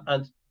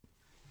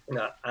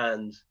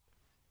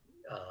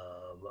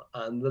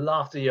 and the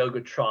Laughter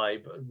Yoga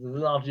tribe, the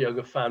Laughter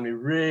Yoga family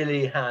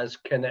really has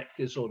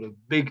connected sort of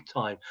big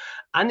time,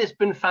 and it's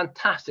been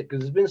fantastic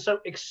because it's been so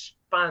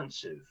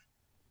expansive,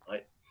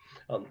 right?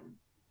 And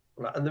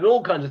there are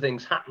all kinds of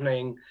things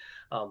happening,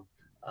 and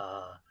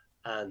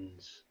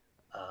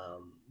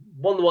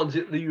one of the ones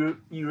that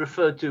you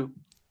referred to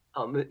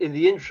in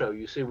the intro,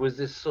 you see, was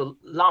this sort of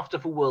laughter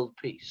for world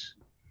peace.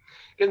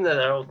 Given that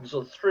there are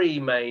sort of three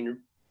main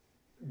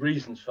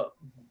reasons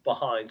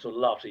behind sort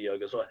of laughter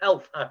yoga, so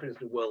health, happiness,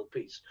 and world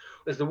peace.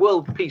 There's the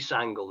world peace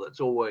angle that's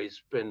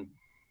always been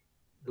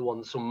the one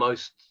that's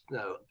most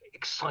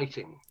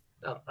exciting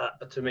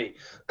to me.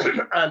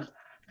 And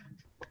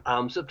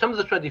September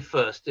the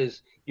 21st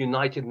is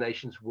United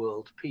Nations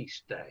World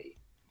Peace Day,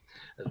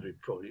 as we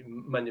probably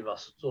many of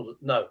us sort of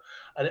know,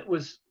 and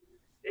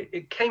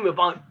it came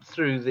about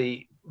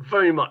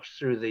very much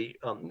through the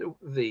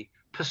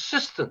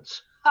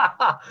persistence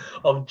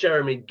of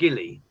Jeremy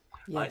Gilley.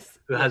 Yes. Right,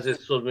 who has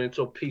this sort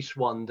of peace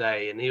one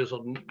day, and he was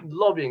sort of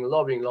lobbying,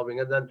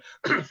 and then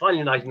finally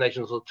United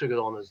Nations sort of took it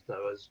on as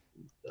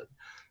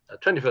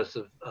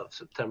 21st of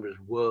September is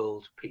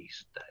World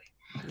Peace Day.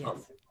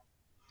 Yes.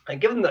 And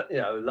given that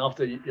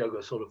laughter yoga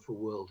is sort of for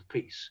world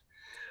peace,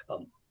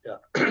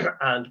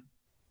 and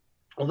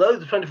although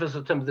the 21st of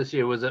September this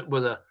year was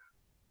a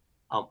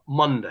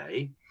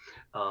Monday,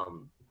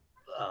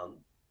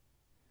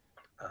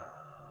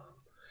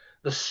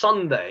 the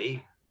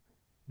Sunday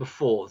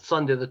before,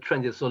 Sunday the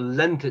 20th, sort of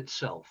lent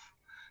itself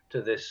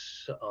to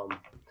this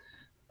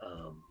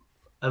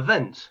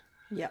event.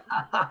 Yeah.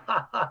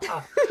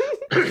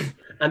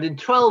 And in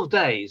 12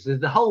 days,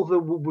 the whole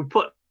thing we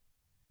put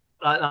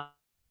sort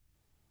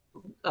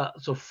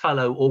of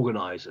fellow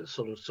organizers,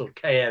 sort of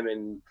KM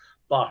in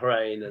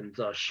Bahrain and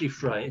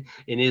Shifra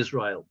in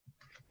Israel.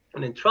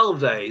 And in 12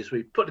 days,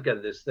 we put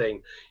together this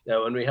thing,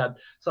 and we had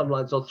something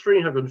like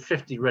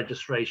 350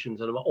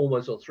 registrations and about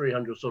almost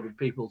 300 sort of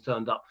people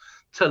turned up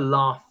to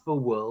laugh for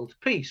world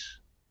peace.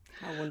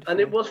 How wonderful.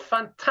 And it was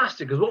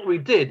fantastic because what we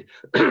did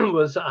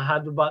was I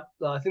had about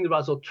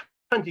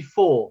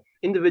 24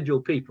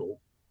 individual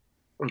people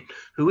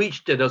who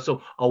each did a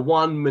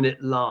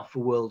 1-minute laugh for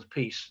world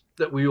peace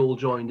that we all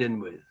joined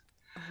in with.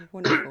 Oh,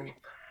 wonderful.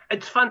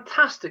 It's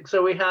fantastic.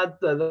 So we had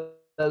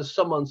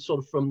someone sort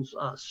of from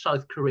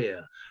South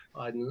Korea,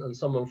 right, and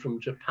someone from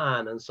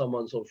Japan, and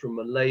someone sort of from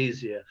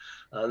Malaysia,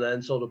 and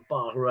then sort of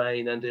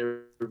Bahrain and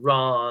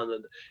Iran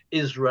and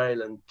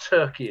Israel and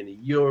Turkey and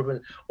Europe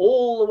and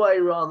all the way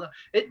around.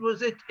 It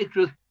was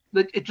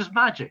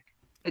magic.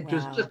 It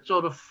was just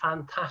sort of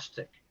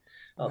fantastic.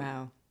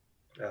 Wow.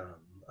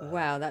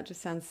 Wow, that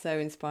just sounds so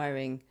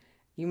inspiring.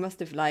 You must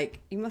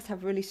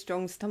have really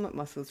strong stomach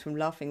muscles from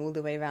laughing all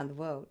the way around the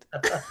world.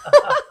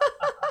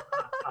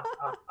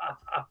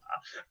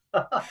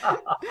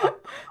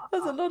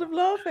 That's a lot of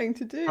laughing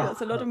to do.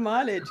 That's a lot of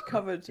mileage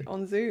covered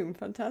on Zoom.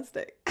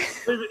 Fantastic.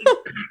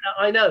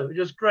 I know, it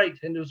was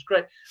great, and and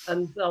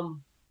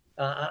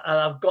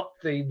I've got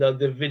the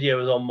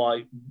videos on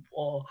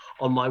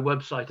my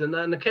website, and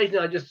then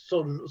occasionally I just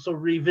sort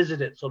of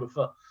revisit it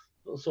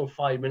for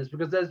 5 minutes,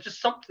 because there's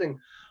just something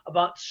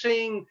about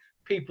seeing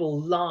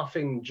people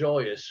laughing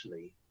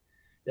joyously,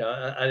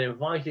 and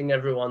inviting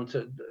everyone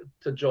to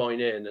join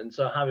in, and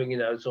so having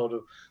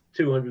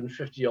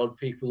 250 odd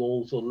people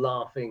all sort of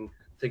laughing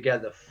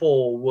together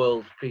for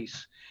world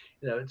peace.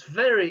 It's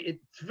very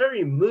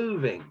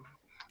moving.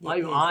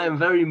 I am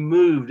very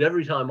moved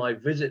every time I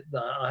visit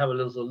that. I have a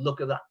little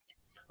look at that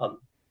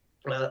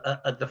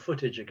at the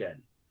footage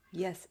again.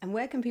 Yes, and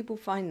where can people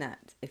find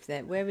that?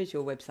 Where is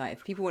your website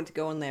if people want to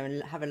go on there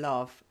and have a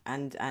laugh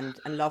and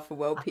laugh for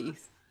world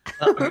peace?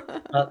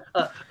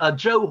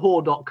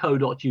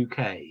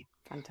 joehoare.co.uk.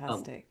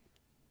 Fantastic.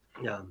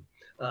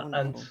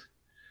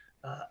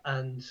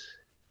 And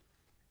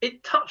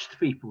it touched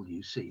people.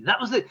 You see,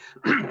 that was the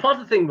part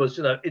of the thing was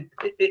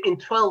in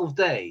 12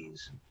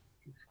 days,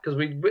 because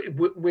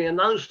we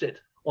announced it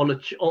on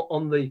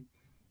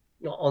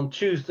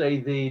Tuesday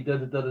the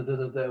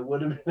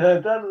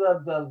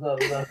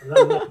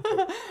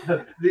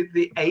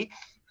 8th,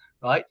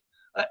 right?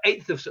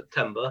 8th of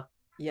September.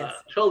 Yes.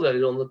 12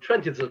 days on the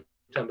 20th of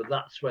September.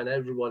 That's when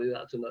everybody,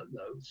 that's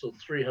sort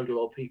of 300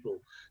 odd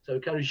people. So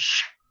kind of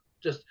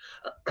just,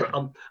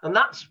 and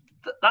that's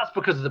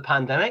because of the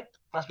pandemic.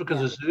 That's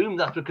because of Zoom.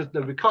 That's because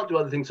we can't do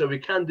other things. So we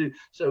can do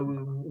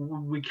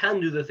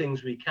the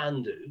things we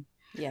can do.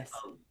 Yes.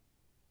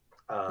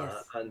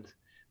 Yes.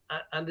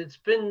 And it's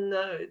been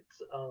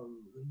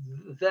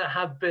there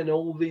have been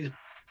all these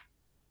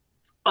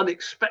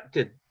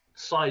unexpected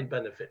side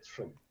benefits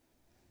from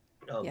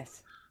the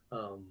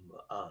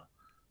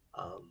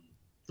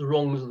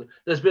wrongs.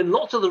 There's been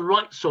lots of the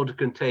right sort of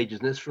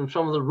contagiousness from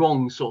some of the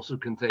wrong sorts of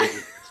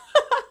contagiousness.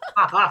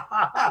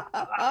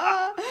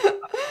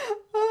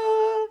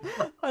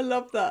 I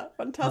love that.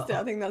 Fantastic.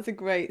 I think that's a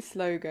great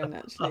slogan,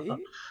 actually.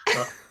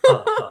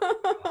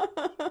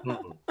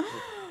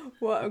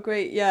 What a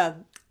great,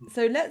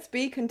 So let's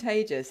be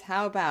contagious.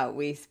 How about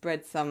we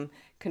spread some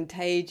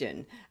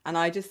contagion? And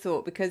I just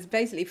thought, because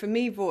basically for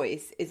me,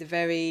 voice is a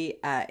very,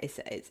 it's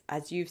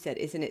as you've said,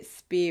 it's an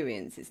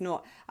experience. It's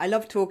not, I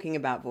love talking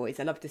about voice.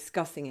 I love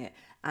discussing it.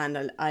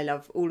 And I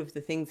love all of the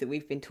things that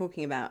we've been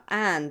talking about.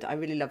 And I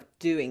really love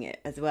doing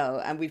it as well.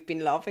 And we've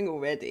been laughing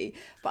already.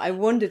 But I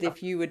wondered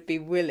if you would be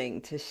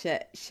willing to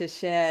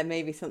share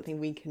maybe something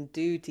we can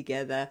do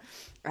together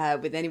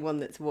with anyone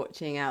that's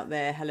watching out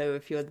there. Hello,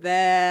 if you're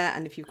there.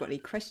 And if you've got any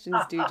questions,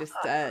 do just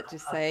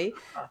say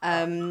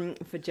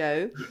for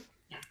Joe.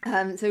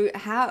 So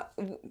how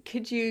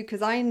could you,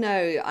 because I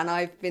know, and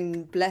I've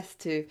been blessed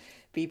to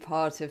be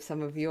part of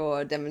some of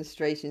your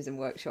demonstrations and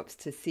workshops,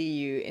 to see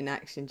you in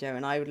action, Joe,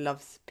 and I would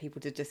love people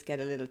to just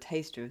get a little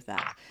taster of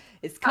that.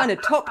 It's kind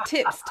of top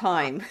tips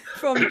time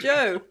from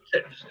Joe.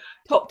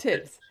 Top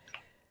tips.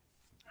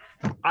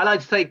 I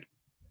like to take,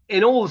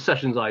 in all the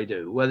sessions I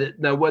do, whether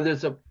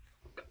it's a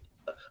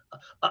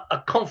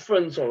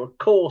conference or a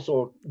course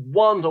or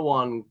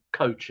one-to-one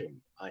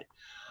coaching, right?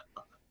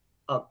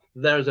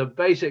 There's a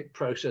basic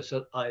process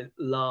that I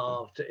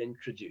love to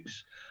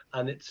introduce,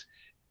 and its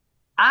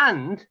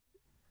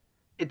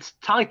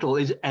title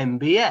is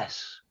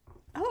MBS.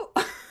 Oh.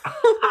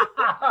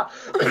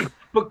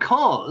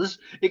 Because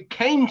it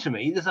came to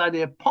me, this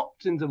idea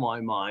popped into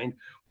my mind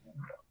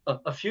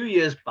a few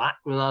years back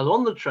when I was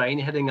on the train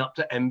heading up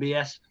to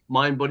MBS,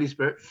 Mind, Body,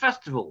 Spirit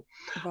Festival.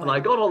 Wow. And I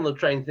got on the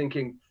train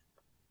thinking,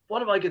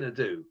 what am I going to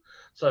do?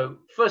 So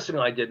first thing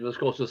I did was, of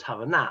course, was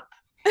have a nap.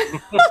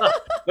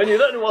 When you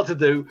don't know what to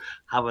do,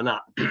 have a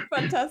nap.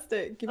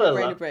 Fantastic. Give your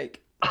brain a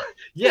break.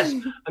 Yes.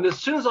 And as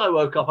soon as I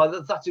woke up,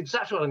 that's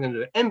exactly what I'm going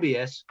to do.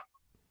 MBS,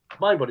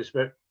 Mind, Body,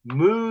 Spirit,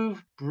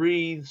 move,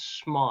 breathe,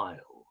 smile.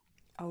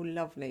 Oh,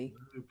 lovely.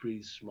 Move,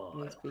 breathe, smile.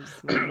 Move, breathe,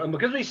 smile. And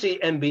because we see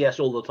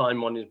MBS all the time,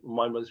 Mind,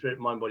 Body, Spirit,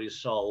 Mind, Body,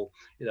 Soul,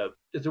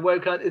 it's a way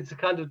of it's a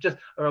kind of just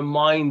a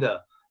reminder,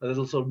 a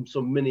little sort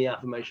of mini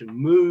affirmation.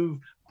 Move,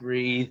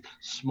 breathe,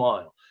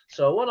 smile.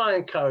 So what I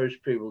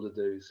encourage people to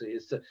do,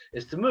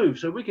 is to move.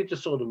 So we could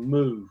just sort of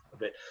move a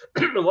bit.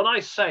 What I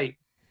say,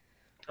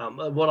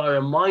 what I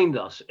remind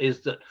us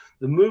is that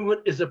the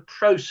movement is a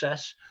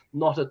process,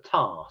 not a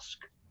task.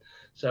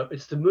 So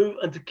it's to move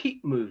and to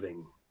keep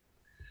moving,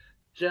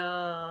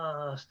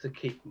 just to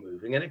keep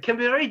moving. And it can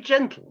be very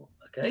gentle,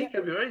 okay?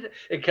 Yeah.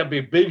 It can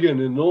be big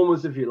and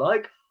enormous if you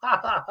like,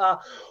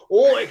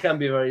 or it can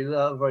be very,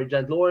 very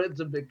gentle, or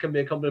it can be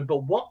a compliment.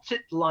 But what's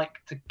it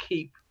like to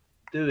keep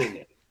doing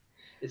it?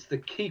 It's the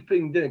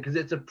keeping doing, because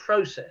it's a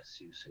process,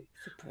 you see,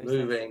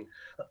 moving.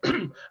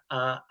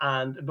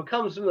 And it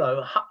becomes,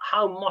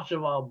 how much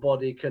of our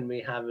body can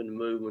we have in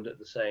movement at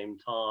the same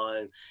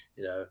time,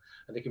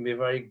 and it can be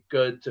very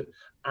good to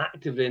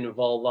actively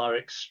involve our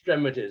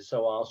extremities,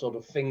 so our sort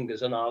of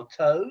fingers and our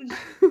toes.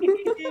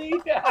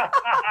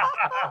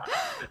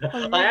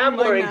 I am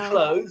wearing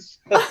clothes.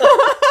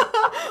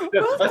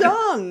 Well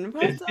done.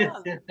 Well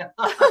done.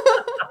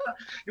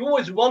 You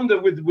always wonder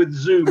with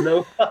Zoom,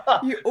 no?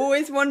 You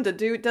always wonder,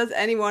 does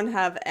anyone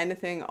have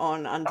anything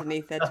on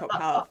underneath their top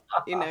half?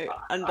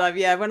 And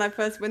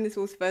when this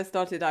all first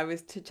started, I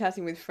was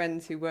chatting with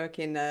friends who work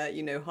in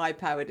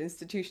high-powered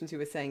institutions who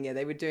were saying,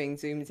 they were doing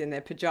Zooms in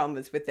their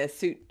pajamas with their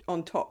suit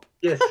on top.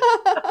 Yes.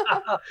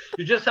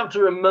 You just have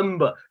to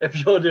remember if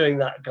you're doing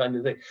that kind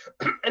of thing.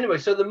 Anyway,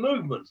 so the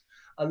movement,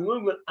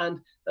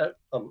 and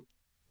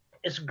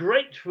it's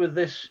great with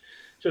this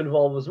to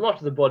involve as much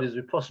of the body as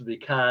we possibly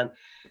can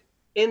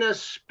in a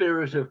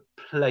spirit of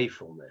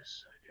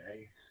playfulness,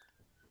 okay?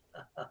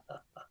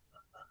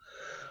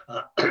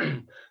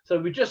 So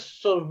we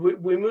just sort of,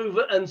 we move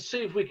and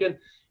see if we can,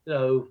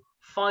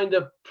 find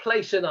a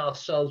place in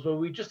ourselves where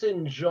we just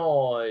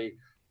enjoy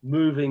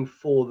moving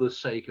for the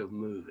sake of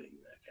moving.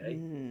 Okay.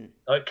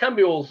 Now, it can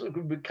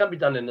be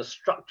done in a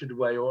structured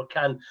way, or it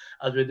can,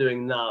 as we're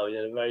doing now,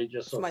 very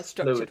just sort of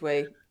structured fluid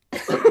way.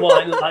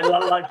 Well, I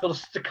like sort of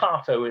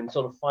staccato in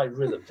sort of 5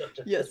 rhythms,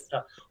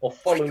 or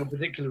following a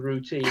particular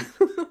routine.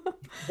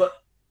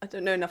 But I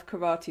don't know enough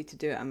karate to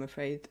do it, I'm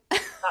afraid.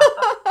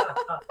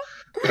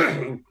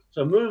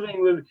 So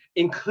moving,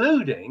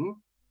 including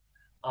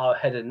our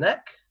head and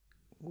neck.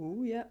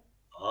 Oh yeah.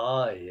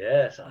 Ah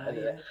yes, our head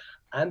and neck,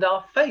 and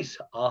our face.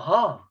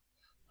 Aha.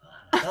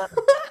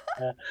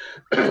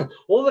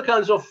 All the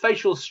kinds of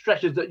facial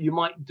stretches that you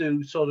might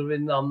do sort of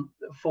in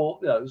for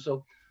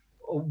so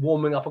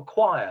warming up a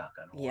choir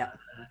kind of Yeah.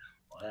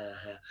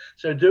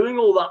 So doing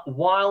all that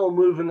while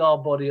moving our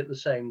body at the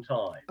same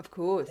time. Of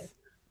course.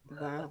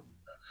 Wow.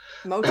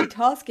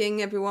 Multitasking,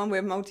 everyone.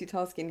 We're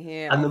multitasking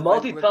here. And the on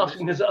Vocal multitasking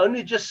Revolution. has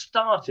only just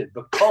started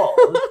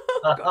because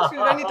Gosh, we've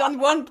only done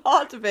one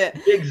part of it.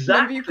 Exactly.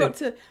 Remember, you've got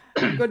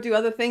to do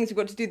other things. You've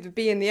got to do the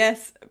B and the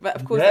S, but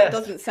of course Yes. that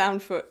doesn't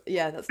sound for.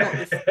 Yeah, that's not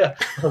this.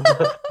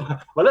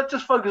 Well, let's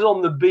just focus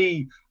on the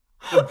B,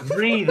 the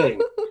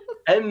breathing.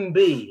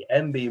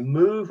 MB,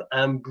 move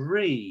and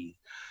breathe.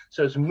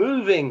 So it's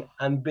moving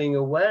and being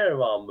aware of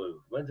our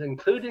movement,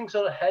 including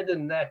sort of head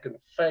and neck and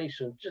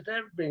face and just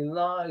everything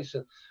nice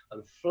and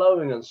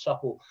flowing and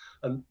supple,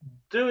 and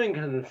doing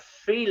it and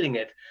feeling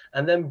it,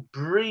 and then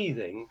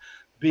breathing,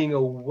 being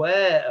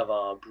aware of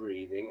our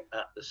breathing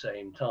at the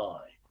same time.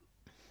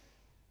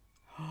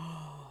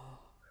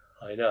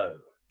 I know.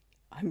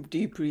 I'm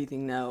deep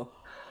breathing now.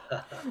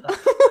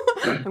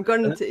 I've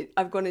gone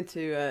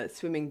into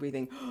swimming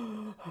breathing.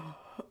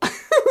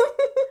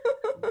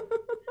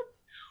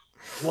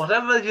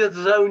 Whatever your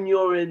zone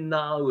you're in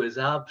now is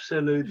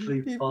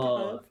absolutely Be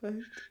fine.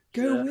 perfect.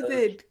 Go with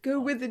it. Go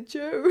with it,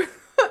 Joe.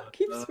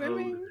 Keep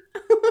swimming.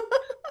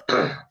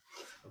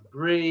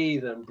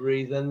 Breathe and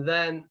breathe, and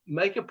then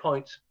make a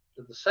point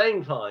at the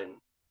same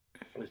time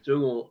with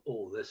doing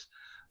all this,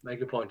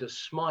 make a point of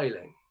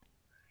smiling.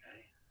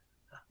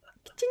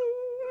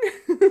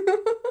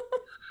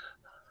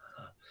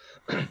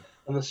 Okay.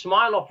 And the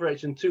smile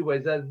operates in two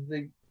ways. There's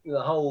the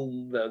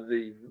whole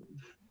the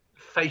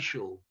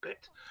facial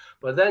bit,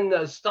 but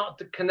then start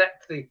to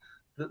connect the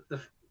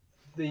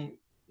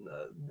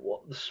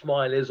what the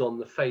smile is on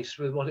the face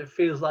with what it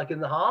feels like in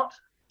the heart.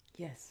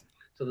 Yes.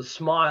 So the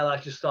smile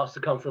actually starts to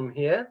come from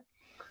here,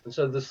 and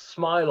so the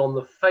smile on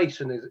the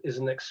face is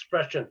an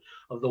expression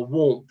of the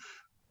warmth,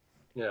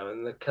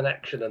 and the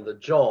connection and the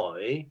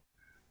joy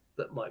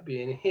that might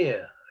be in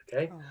here.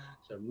 Okay. Oh.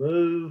 So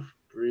move,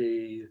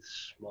 breathe,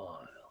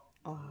 smile.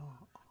 Oh.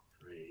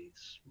 Breathe,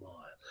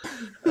 smile.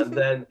 And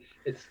then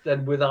it's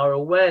then with our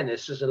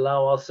awareness, just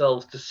allow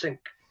ourselves to sink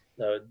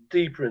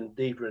deeper and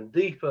deeper and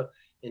deeper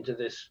into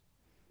this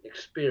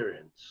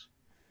experience.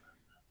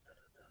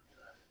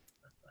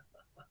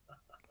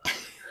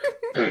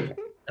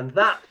 And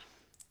that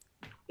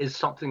is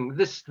something,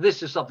 this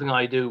is something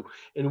I do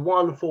in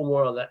one form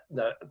or other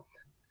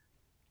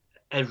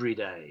every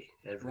day.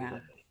 Wow.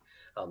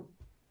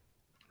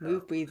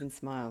 Move, breathe, and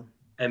smile.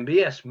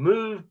 MBS,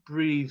 move,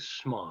 breathe,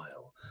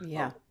 smile.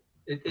 Yeah.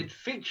 It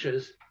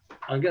features.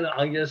 I'm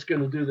just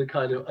gonna do the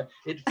kind of.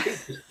 It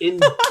features in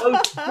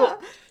both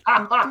books.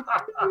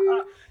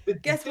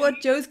 Guess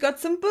what? Joe's got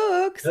some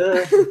books.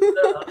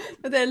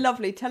 They're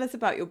lovely. Tell us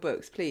about your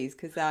books, please,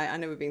 because I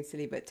know we're being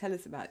silly, but tell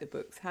us about the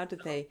books. How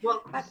did they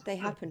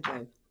happen,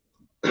 Joe?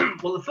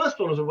 Well, the first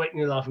one was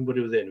Awakening the Laughing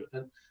Buddha Within,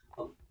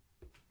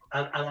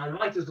 and I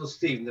invited little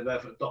Stephen, the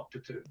Barefoot Doctor,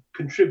 to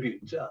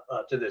contribute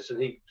to this,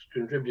 and he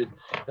contributed.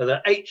 There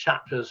are 8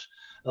 chapters,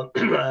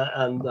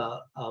 and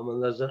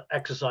there's an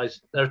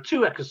exercise. There are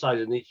 2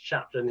 exercises in each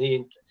chapter, and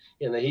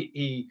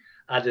he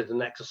added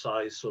an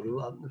exercise sort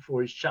of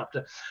for each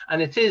chapter,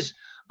 and it is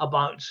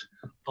about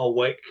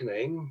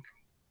awakening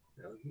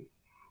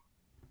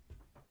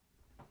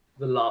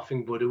the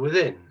laughing Buddha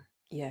within.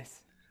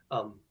 Yes.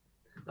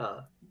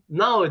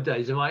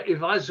 Nowadays, if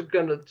I was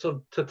going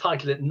to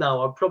title it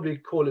now, I'd probably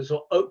call it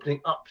sort of opening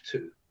up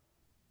to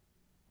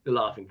the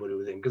laughing Buddha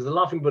within, because the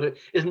laughing Buddha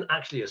isn't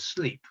actually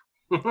asleep.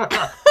 In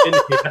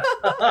here.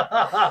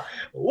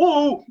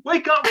 Whoa,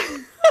 wake up!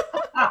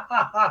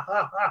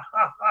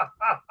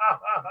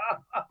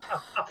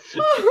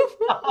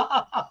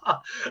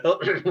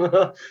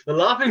 The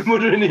laughing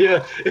Buddha in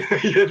here,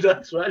 yeah,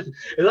 that's right.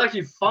 It's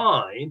actually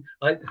fine.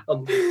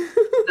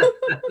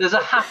 There's a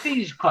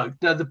Hafiz quote.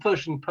 No, the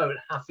Persian poet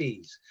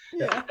Hafiz.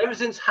 Yeah. Ever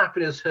since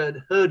happiness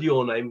heard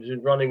your name, has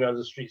been running around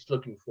the streets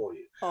looking for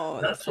you. Oh,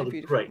 That's so sort of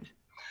beautiful. great.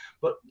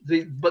 But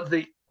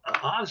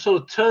I've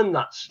sort of turned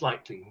that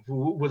slightly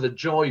with a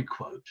joy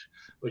quote,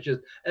 which is,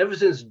 ever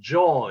since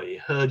joy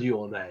heard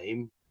your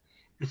name,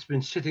 it's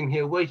been sitting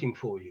here waiting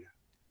for you.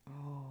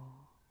 Oh.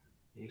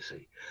 You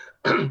see.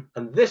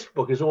 And this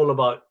book is all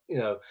about,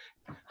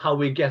 how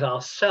we get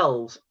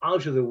ourselves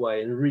out of the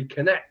way and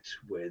reconnect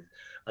with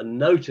and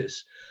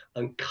notice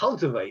and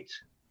cultivate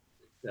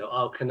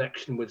our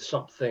connection with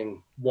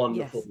something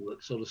wonderful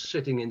that's sort of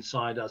sitting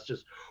inside us,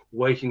 just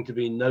waiting to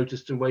be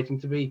noticed and waiting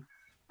to be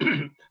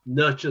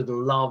nurtured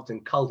and loved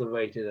and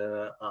cultivated.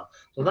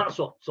 So that's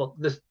what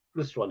this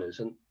one is.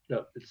 And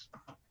it's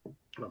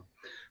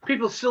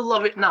people still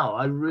love it now.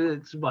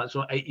 It's about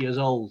sort of 8 years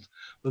old,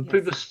 but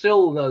people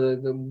still know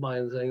the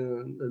mind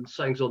thing and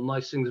saying sort of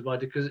nice things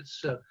about it, because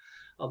it's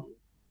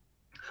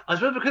I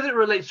suppose because it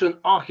relates to an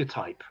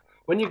archetype.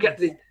 When you get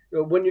the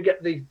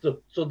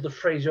sort of the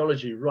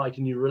phraseology right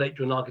and you relate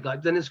to an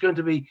archetype, then it's going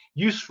to be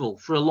useful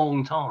for a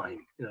long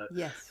time.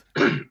 Yes.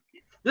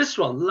 This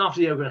one,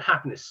 Laughter, Yoga and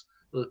Happiness,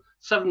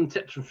 7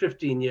 tips from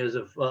 15 years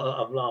of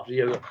laughter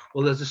yoga.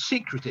 Well, there's a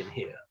secret in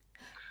here.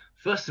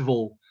 First of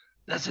all,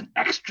 there's an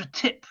extra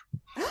tip.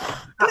 An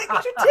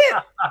extra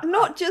tip,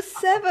 not just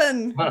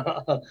 7.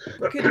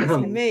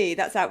 Goodness me,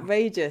 that's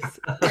outrageous.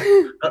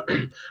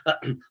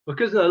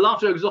 Because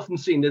laughter yoga is often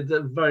seen as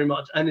very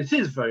much, and it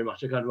is very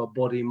much a kind of a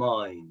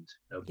body-mind,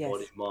 Yes.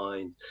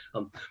 body-mind.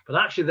 But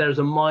actually, there's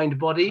a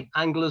mind-body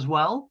angle as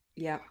well.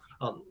 Yeah.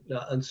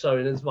 And so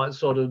it's like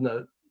sort of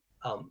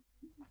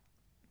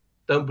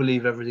don't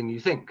believe everything you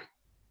think.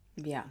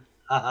 Yeah.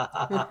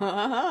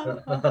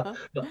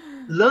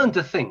 Learn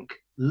to think.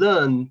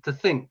 Learn to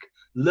think.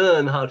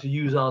 Learn how to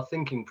use our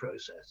thinking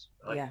process.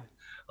 Right? Yeah.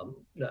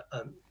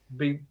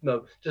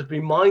 Just be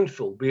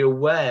mindful. Be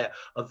aware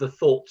of the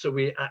thoughts that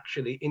we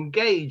actually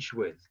engage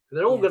with.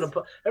 They're all going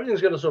to.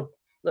 Everything's going to sort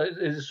of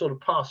is sort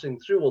of passing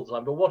through all the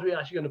time. But what are we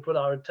actually going to put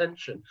our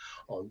attention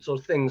on? Sort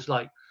of things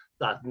like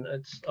that. And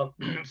it's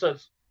so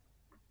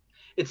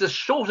it's as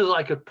short as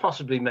I could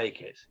possibly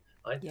make it.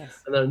 Right?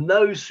 Yes. And there are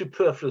no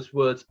superfluous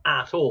words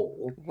at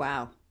all.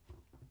 Wow.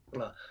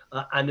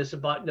 And it's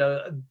about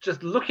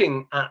just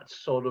looking at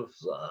sort of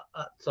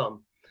at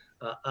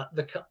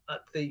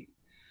the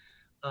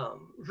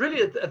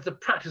really at the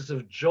practice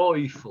of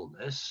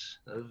joyfulness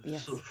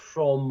sort of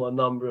from a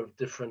number of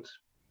different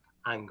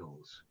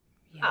angles.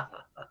 Yeah.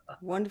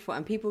 Wonderful.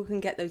 And people can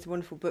get those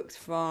wonderful books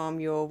from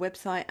your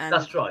website. And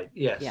that's right.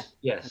 Yes. Yeah.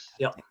 Yes.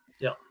 Yeah.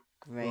 Yeah.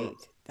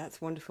 Great. That's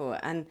wonderful.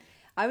 And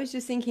I was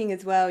just thinking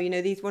as well,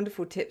 these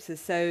wonderful tips are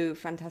so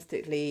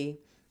fantastically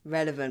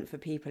relevant for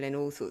people in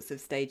all sorts of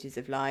stages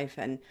of life.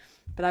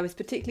 But I was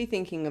particularly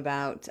thinking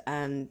about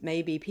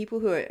maybe people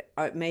who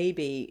are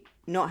maybe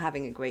not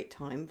having a great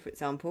time, for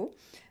example,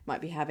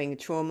 might be having a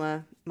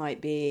trauma,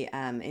 might be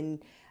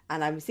and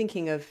I was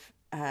thinking of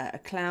a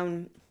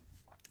clown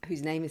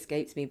whose name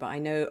escapes me, but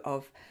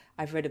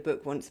I've read a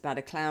book once about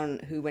a clown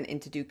who went in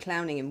to do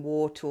clowning in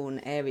war-torn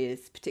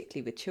areas,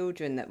 particularly with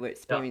children that were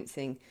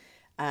experiencing.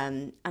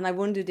 And I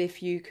wondered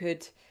if you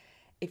could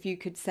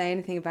say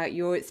anything about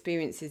your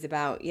experiences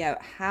about,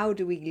 how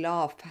do we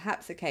laugh?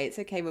 Perhaps, it's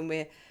okay when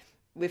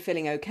we're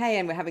feeling okay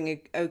and we're having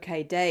an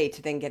okay day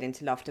to then get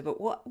into laughter. But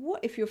what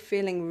if you're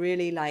feeling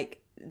really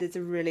like there's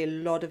a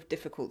lot of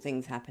difficult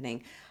things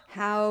happening?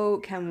 How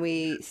can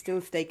we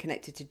still stay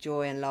connected to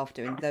joy and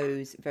laughter in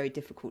those very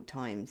difficult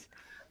times?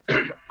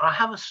 I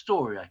have a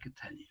story I could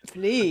tell you.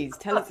 Please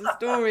tell us a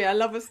story. I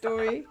love a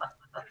story.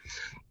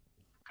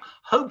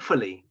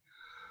 Hopefully,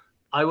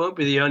 I won't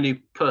be the only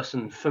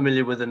person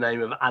familiar with the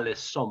name of Alice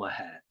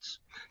Sommerherz.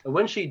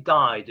 When she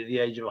died at the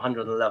age of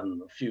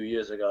 111 a few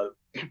years ago,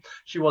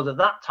 she was at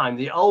that time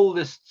the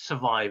oldest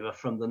survivor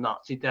from the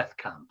Nazi death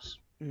camps.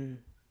 Mm.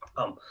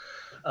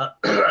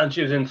 And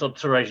she was in sort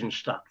of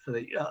Theresienstadt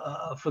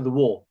for the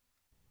war.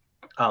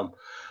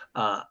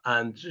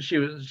 And she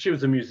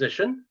was a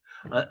musician,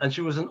 and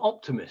she was an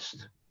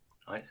optimist,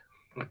 right?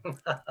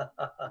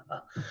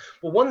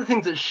 Well, one of the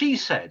things that she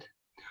said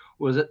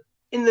was that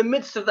in the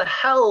midst of the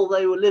hell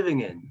they were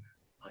living in,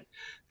 right,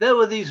 there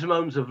were these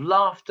moments of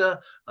laughter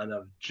and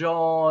of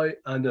joy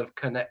and of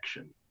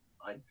connection.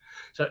 Right?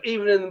 So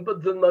even in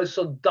the most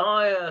sort of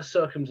dire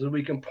circumstances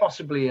we can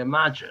possibly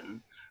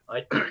imagine,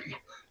 right,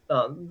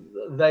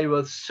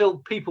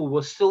 people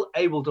were still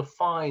able to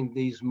find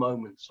these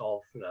moments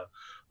of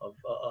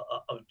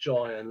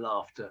joy and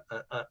laughter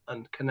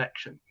and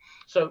connection.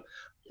 So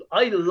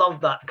I love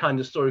that kind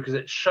of story because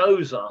it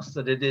shows us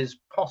that it is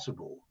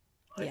possible.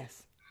 Right?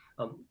 Yes.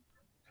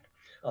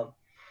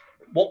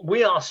 What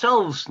we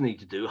ourselves need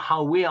to do,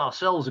 how we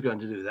ourselves are going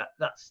to do that,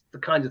 that's the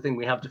kind of thing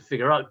we have to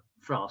figure out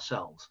for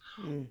ourselves.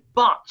 Mm.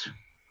 But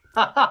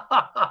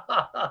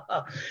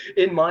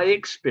in my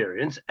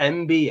experience,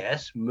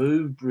 MBS,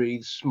 move,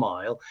 breathe,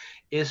 smile,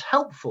 is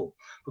helpful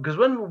because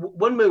when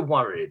we're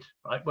worried,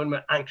 right, when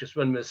we're anxious,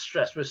 when we're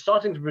stressed, we're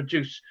starting to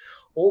produce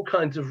all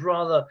kinds of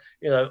rather,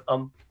 sort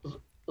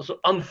of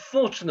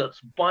unfortunate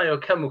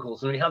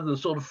biochemicals, and we have them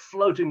sort of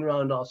floating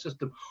around our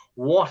system.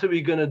 What are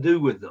we going to do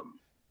with them,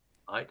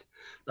 right?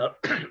 Now,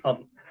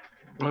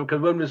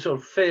 because when we're sort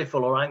of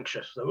fearful or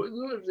anxious,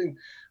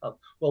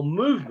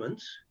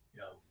 movement,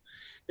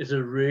 is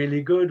a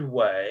really good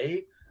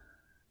way.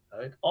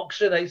 It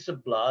oxidates the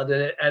blood,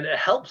 and it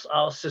helps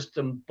our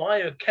system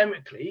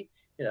biochemically,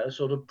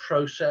 sort of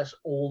process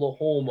all the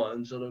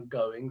hormones that are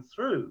going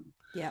through.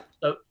 Yeah.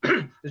 So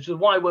this is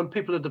why when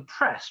people are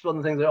depressed, one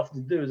of the things they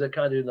often do is they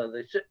kind of,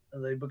 they sit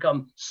and they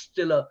become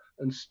stiller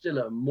and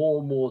stiller, more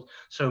and more.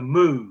 So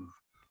move,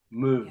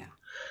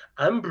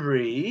 and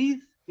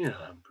breathe.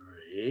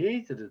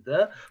 Breathe,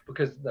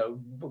 because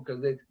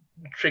it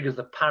triggers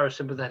the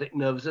parasympathetic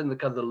nerves in the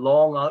kind of the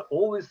long out,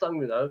 all this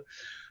thing,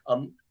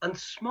 and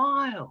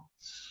smile.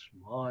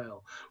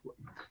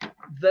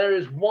 There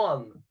is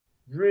one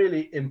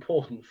really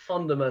important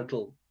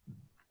fundamental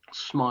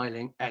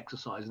smiling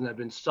exercise, and there have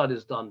been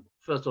studies done.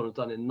 First one was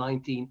done in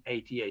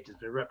 1988. It's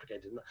been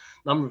replicated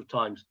a number of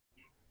times.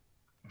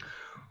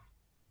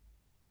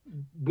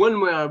 When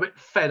we are a bit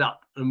fed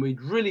up and we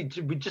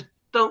just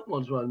don't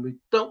want to smile, we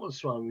don't want to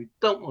smile, we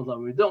don't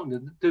want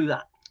to do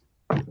that.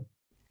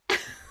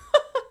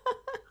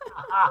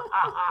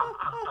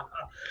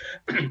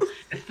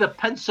 It's the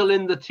pencil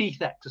in the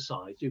teeth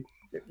exercise. You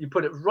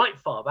put it right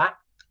far back,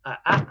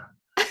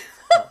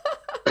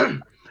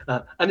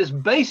 and it's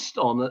based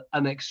on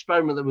an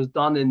experiment that was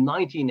done in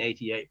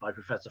 1988 by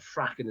Professor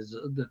Frack and his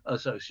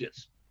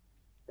associates.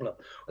 Well,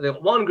 they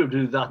got one group to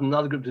do that, and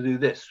another group to do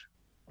this.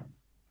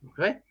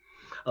 Okay,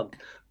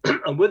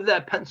 and with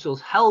their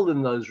pencils held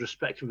in those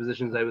respective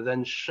positions, they were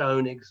then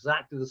shown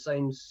exactly the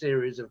same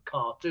series of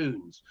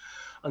cartoons.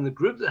 And the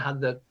group that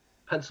had their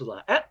pencils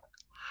like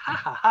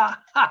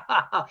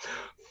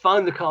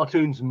found the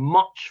cartoons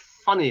much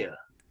funnier,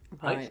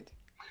 right?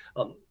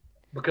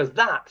 Because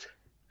that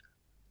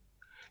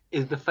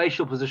is the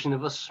facial position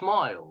of a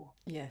smile.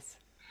 Yes.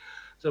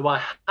 So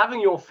by having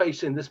your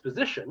face in this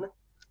position,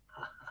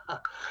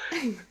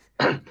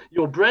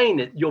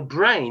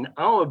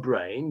 our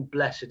brain,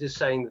 bless it, is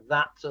saying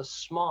that's a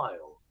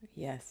smile.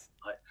 Yes.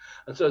 Right?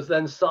 And so it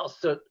then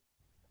starts to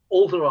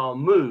alter our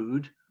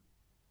mood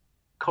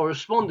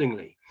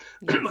correspondingly.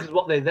 Yes. Because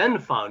what they then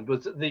found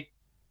was that the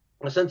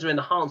sense of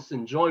enhanced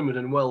enjoyment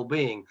and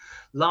well-being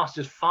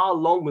lasted far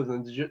longer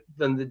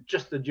than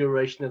just the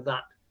duration of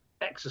that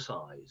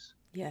exercise.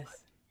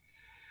 Yes.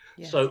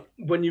 Yes. So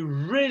when you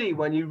really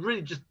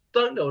just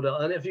don't know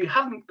that, and if you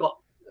haven't got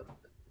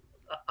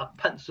a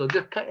pencil,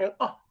 just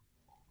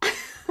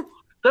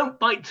don't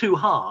bite too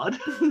hard,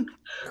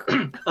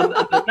 and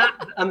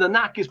the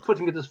knack is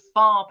putting it as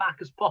far back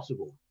as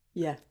possible.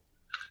 Yeah.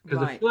 Because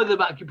the further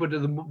back you put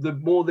it, the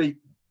more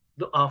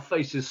our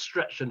face is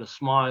stretched in a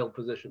smile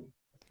position.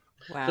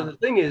 Wow. So the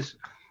thing is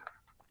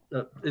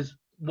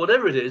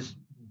whatever it is,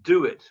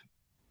 do it.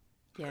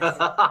 Yes.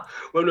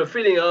 When we're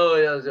feeling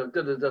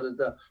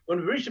when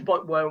we reach a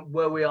point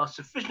where we are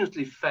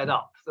sufficiently fed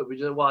up that we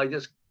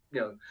just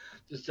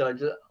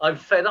I'm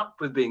fed up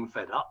with being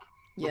fed up.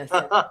 Yes.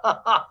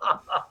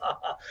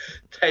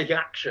 Take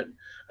action,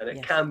 and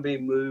it can be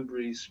Moo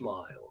Breeze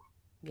Smile.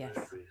 Yes.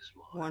 Moo Breeze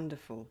Smile.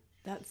 Wonderful.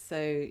 That's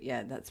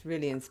that's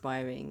really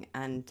inspiring.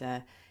 And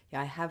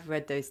I have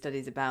read those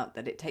studies about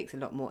that it takes a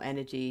lot more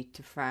energy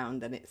to frown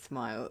than it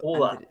smile.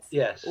 All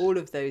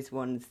of those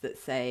ones that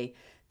say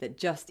that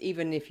just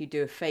even if you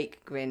do a fake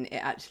grin, it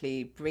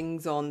actually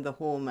brings on the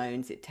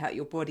hormones.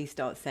 Your body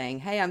starts saying,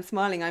 hey, I'm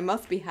smiling, I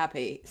must be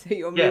happy. So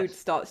your mood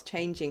starts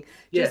changing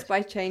just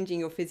by changing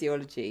your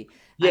physiology.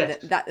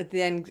 Yes. And that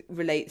then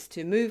relates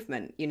to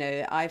movement.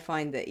 I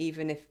find that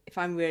even if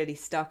I'm really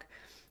stuck,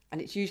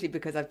 and it's usually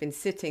because I've been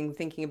sitting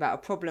thinking about a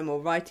problem or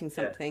writing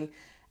something,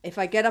 if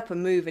I get up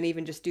and move and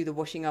even just do the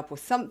washing up or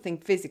something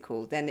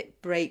physical, then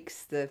it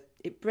breaks the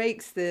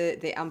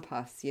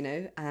impasse,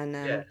 and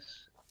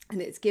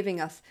and it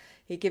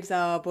gives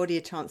our body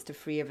a chance to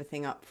free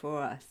everything up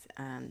for us.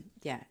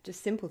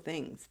 Just simple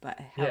things, but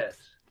it helps.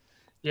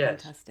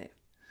 Yes. Fantastic.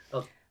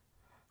 Oh,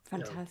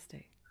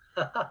 fantastic.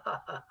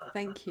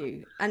 Thank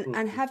you.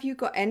 And have you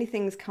got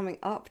anything coming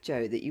up,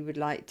 Joe, that you would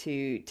like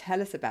to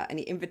tell us about?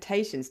 Any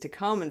invitations to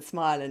come and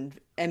smile and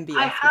MBS?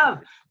 I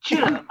have.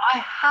 Gina, I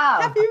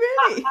have. Have you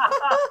really?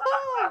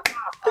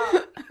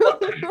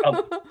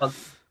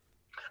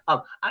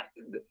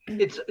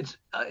 It's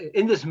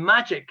in this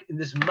magic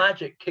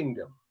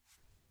kingdom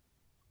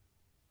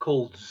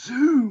called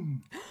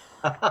Zoom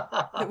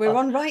that we're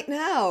on right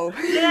now.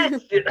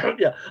 Yes,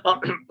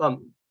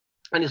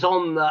 and it's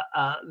on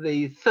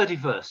the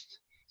 31st,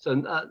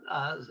 so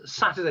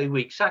Saturday the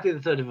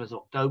 31st of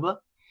October,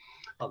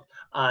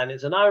 and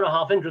it's an hour and a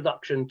half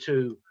introduction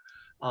to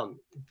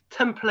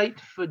Template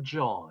for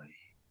Joy.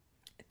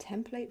 A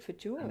template for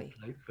joy.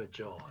 Template for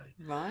joy.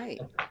 Right.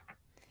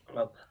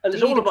 And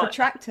it's all about a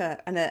protractor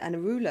and a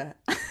ruler.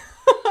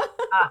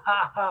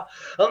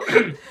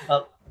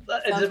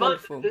 It's about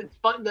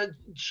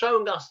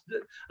showing us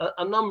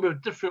a number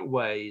of different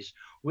ways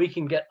we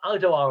can get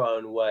out of our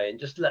own way and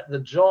just let the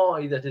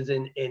joy that is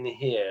in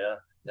here,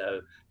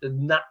 to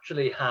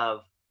naturally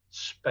have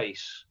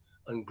space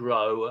and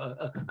grow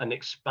and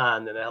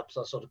expand, and it helps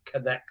us sort of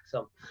connect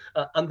some.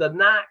 And the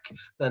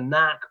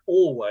knack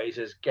always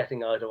is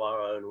getting out of our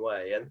own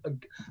way,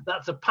 and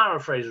that's a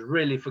paraphrase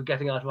really for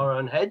getting out of our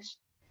own heads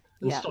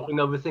and stopping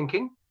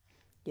overthinking.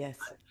 Yes.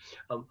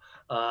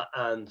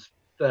 And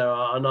there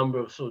are a number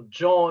of sort of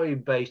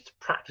joy-based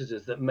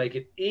practices that make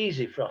it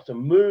easy for us to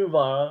move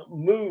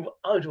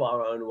out of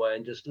our own way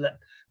and just let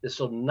this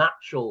sort of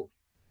natural,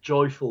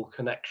 joyful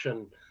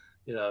connection,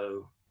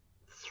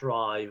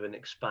 thrive and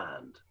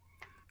expand.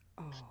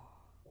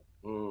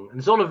 And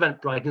it's on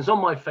Eventbrite, and it's on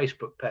my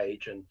Facebook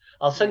page, and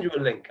I'll send you a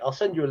link.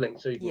 so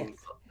you can. Yes.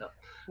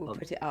 We'll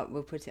put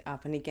it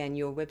up. And again,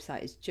 your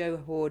website is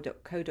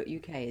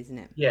joehore.co.uk, isn't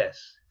it?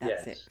 Yes.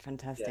 That's it.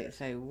 Fantastic. Yes.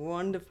 So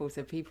wonderful.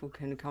 So people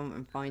can come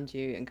and find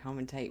you and come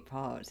and take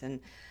part. And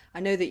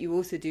I know that you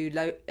also do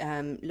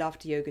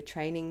laughter yoga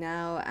training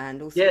now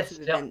and all sorts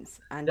of events.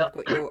 And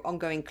you've got your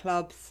ongoing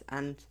clubs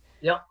and.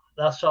 Yeah,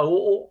 that's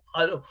all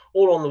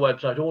on the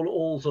website.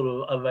 All sort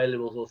of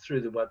available or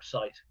through the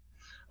website.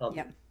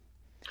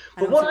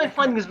 But what I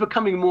find is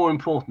becoming more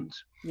important.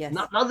 Yes.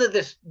 Now that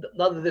this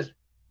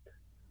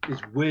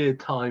these weird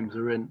times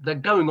are in. They're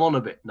going on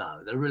a bit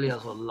now. They really are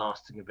sort of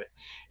lasting a bit.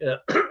 You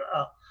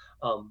know,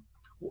 um,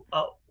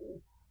 uh,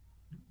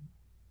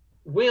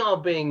 we are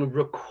being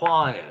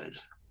required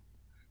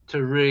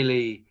to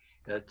really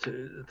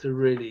to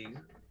really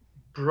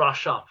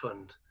brush up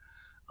and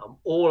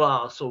all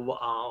our sort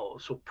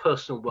of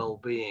personal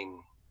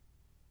well-being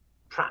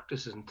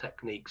practices and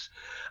techniques,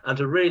 and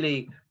to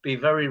really be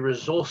very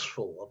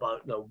resourceful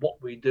about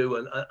what we do,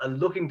 and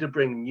looking to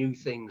bring new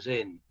things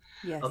in.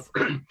 Yes.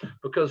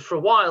 Because for a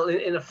while,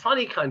 in a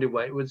funny kind of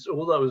way, it was,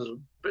 although it was a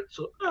bit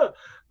sort of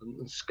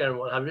and scary and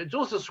what have you, it's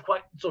also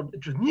quite sort of,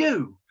 it was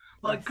new.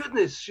 My Yes.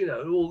 goodness,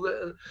 all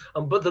the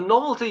but the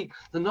novelty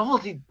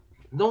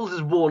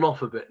is worn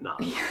off a bit now.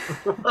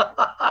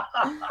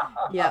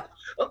 Yeah.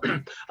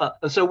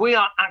 And so we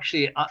are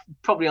actually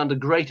probably under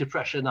greater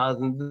pressure now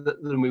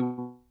than we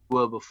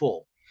were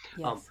before.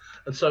 Yes.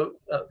 And so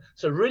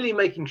really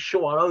making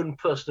sure our own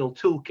personal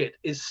toolkit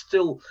is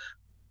still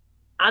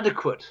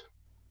adequate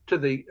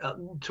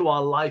to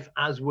our life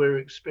as we're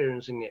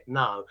experiencing it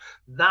now.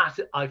 That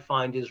I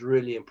find is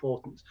really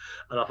important,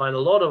 and I find a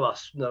lot of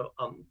us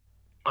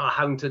are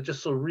having to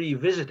just sort of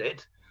revisit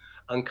it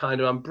and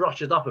kind of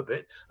brush it up a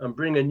bit and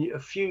bring a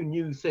few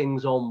new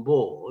things on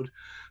board,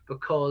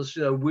 because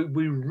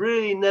we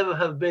really never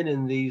have been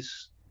in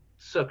these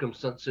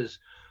circumstances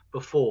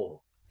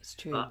before. It's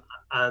true.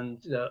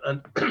 And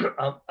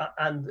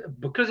and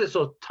because it's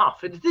so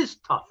tough, it is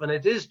tough and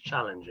it is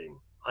challenging,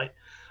 right?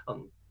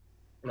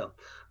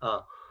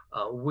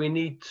 We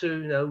need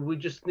to, we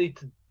just need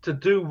to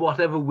do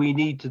whatever we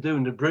need to do,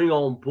 and to bring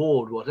on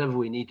board whatever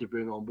we need to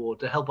bring on board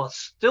to help us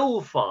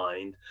still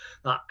find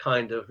that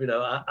kind of,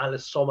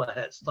 Alice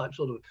Sommerhet's type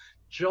sort of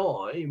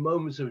joy,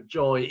 moments of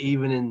joy,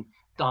 even in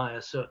dire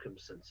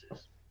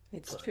circumstances.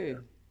 It's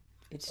true.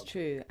 It's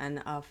true.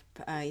 And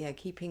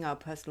keeping our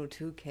personal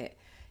toolkit,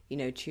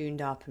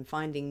 tuned up, and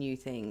finding new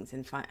things,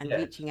 and Yes.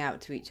 reaching out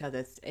to each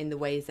other in the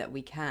ways that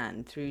we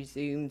can, through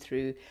Zoom,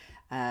 through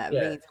Yeah.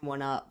 ringing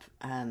someone up,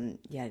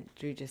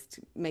 through just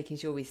making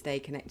sure we stay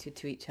connected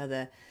to each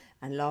other,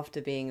 and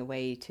laughter being a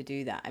way to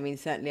do that. I mean,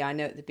 certainly I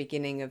know at the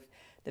beginning of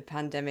the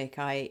pandemic,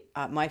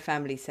 my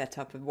family set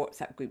up a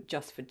WhatsApp group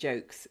just for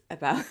jokes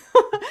about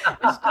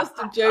it's just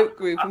a joke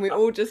group, and we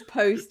all just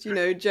post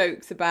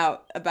jokes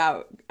about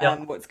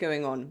what's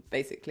going on,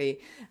 basically,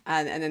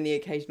 and then the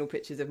occasional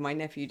pictures of my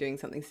nephew doing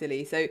something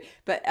silly. So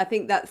but I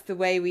think that's the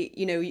way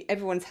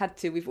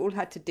we've all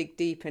had to dig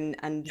deep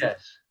and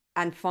Yes.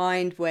 and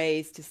find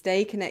ways to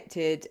stay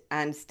connected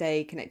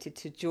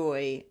to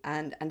joy,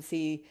 and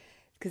see,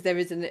 because there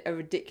is a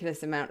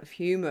ridiculous amount of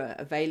humor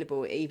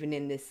available even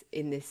in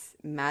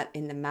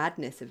the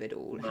madness of it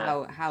all.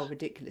 How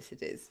ridiculous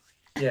it is.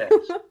 Yes.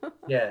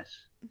 Yes.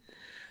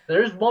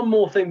 There is one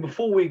more thing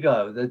before we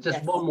go. There's just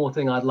Yes. one more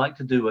thing I'd like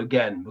to do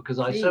again, because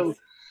Please.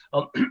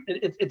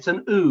 it's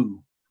an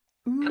ooh.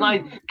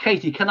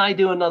 Katie, can I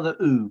do another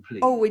ooh,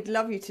 please? Oh, we'd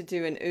love you to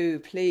do an ooh,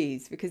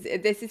 please, because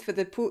this is for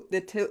the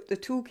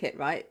toolkit,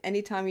 right?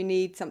 Anytime you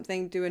need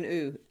something, do an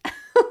ooh.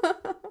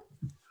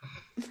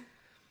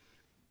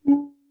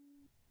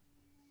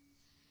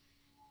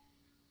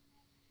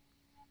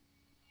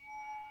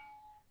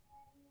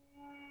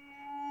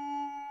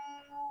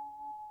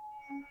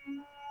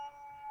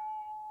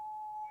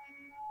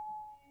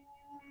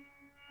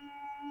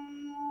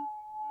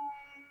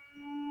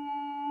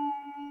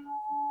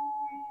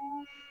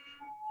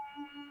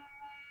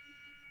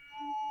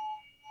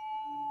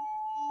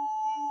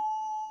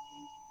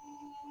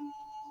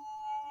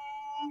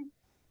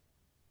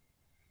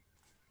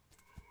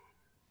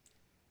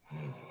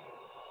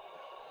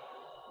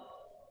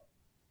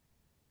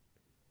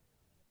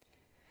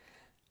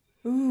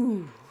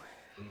 Ooh.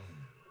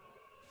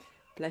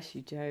 Bless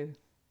you, Joe.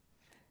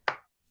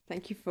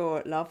 Thank you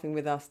for laughing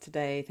with us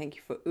today. Thank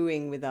you for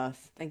oohing with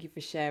us. Thank you for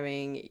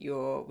sharing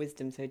your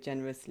wisdom so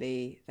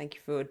generously. Thank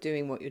you for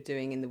doing what you're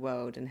doing in the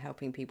world and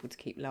helping people to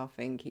keep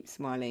laughing, keep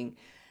smiling,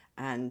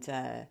 and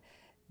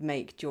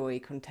make joy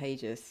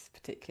contagious,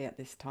 particularly at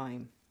this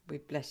time. We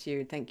bless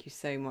you. Thank you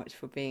so much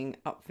for being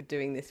up for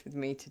doing this with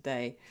me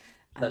today.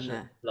 That's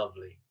And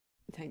lovely.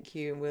 thank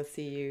you, and we'll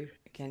see you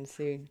again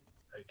soon.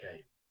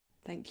 Okay.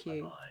 Thank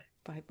you.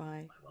 Bye.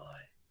 Bye-bye.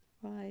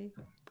 Bye.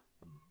 Bye.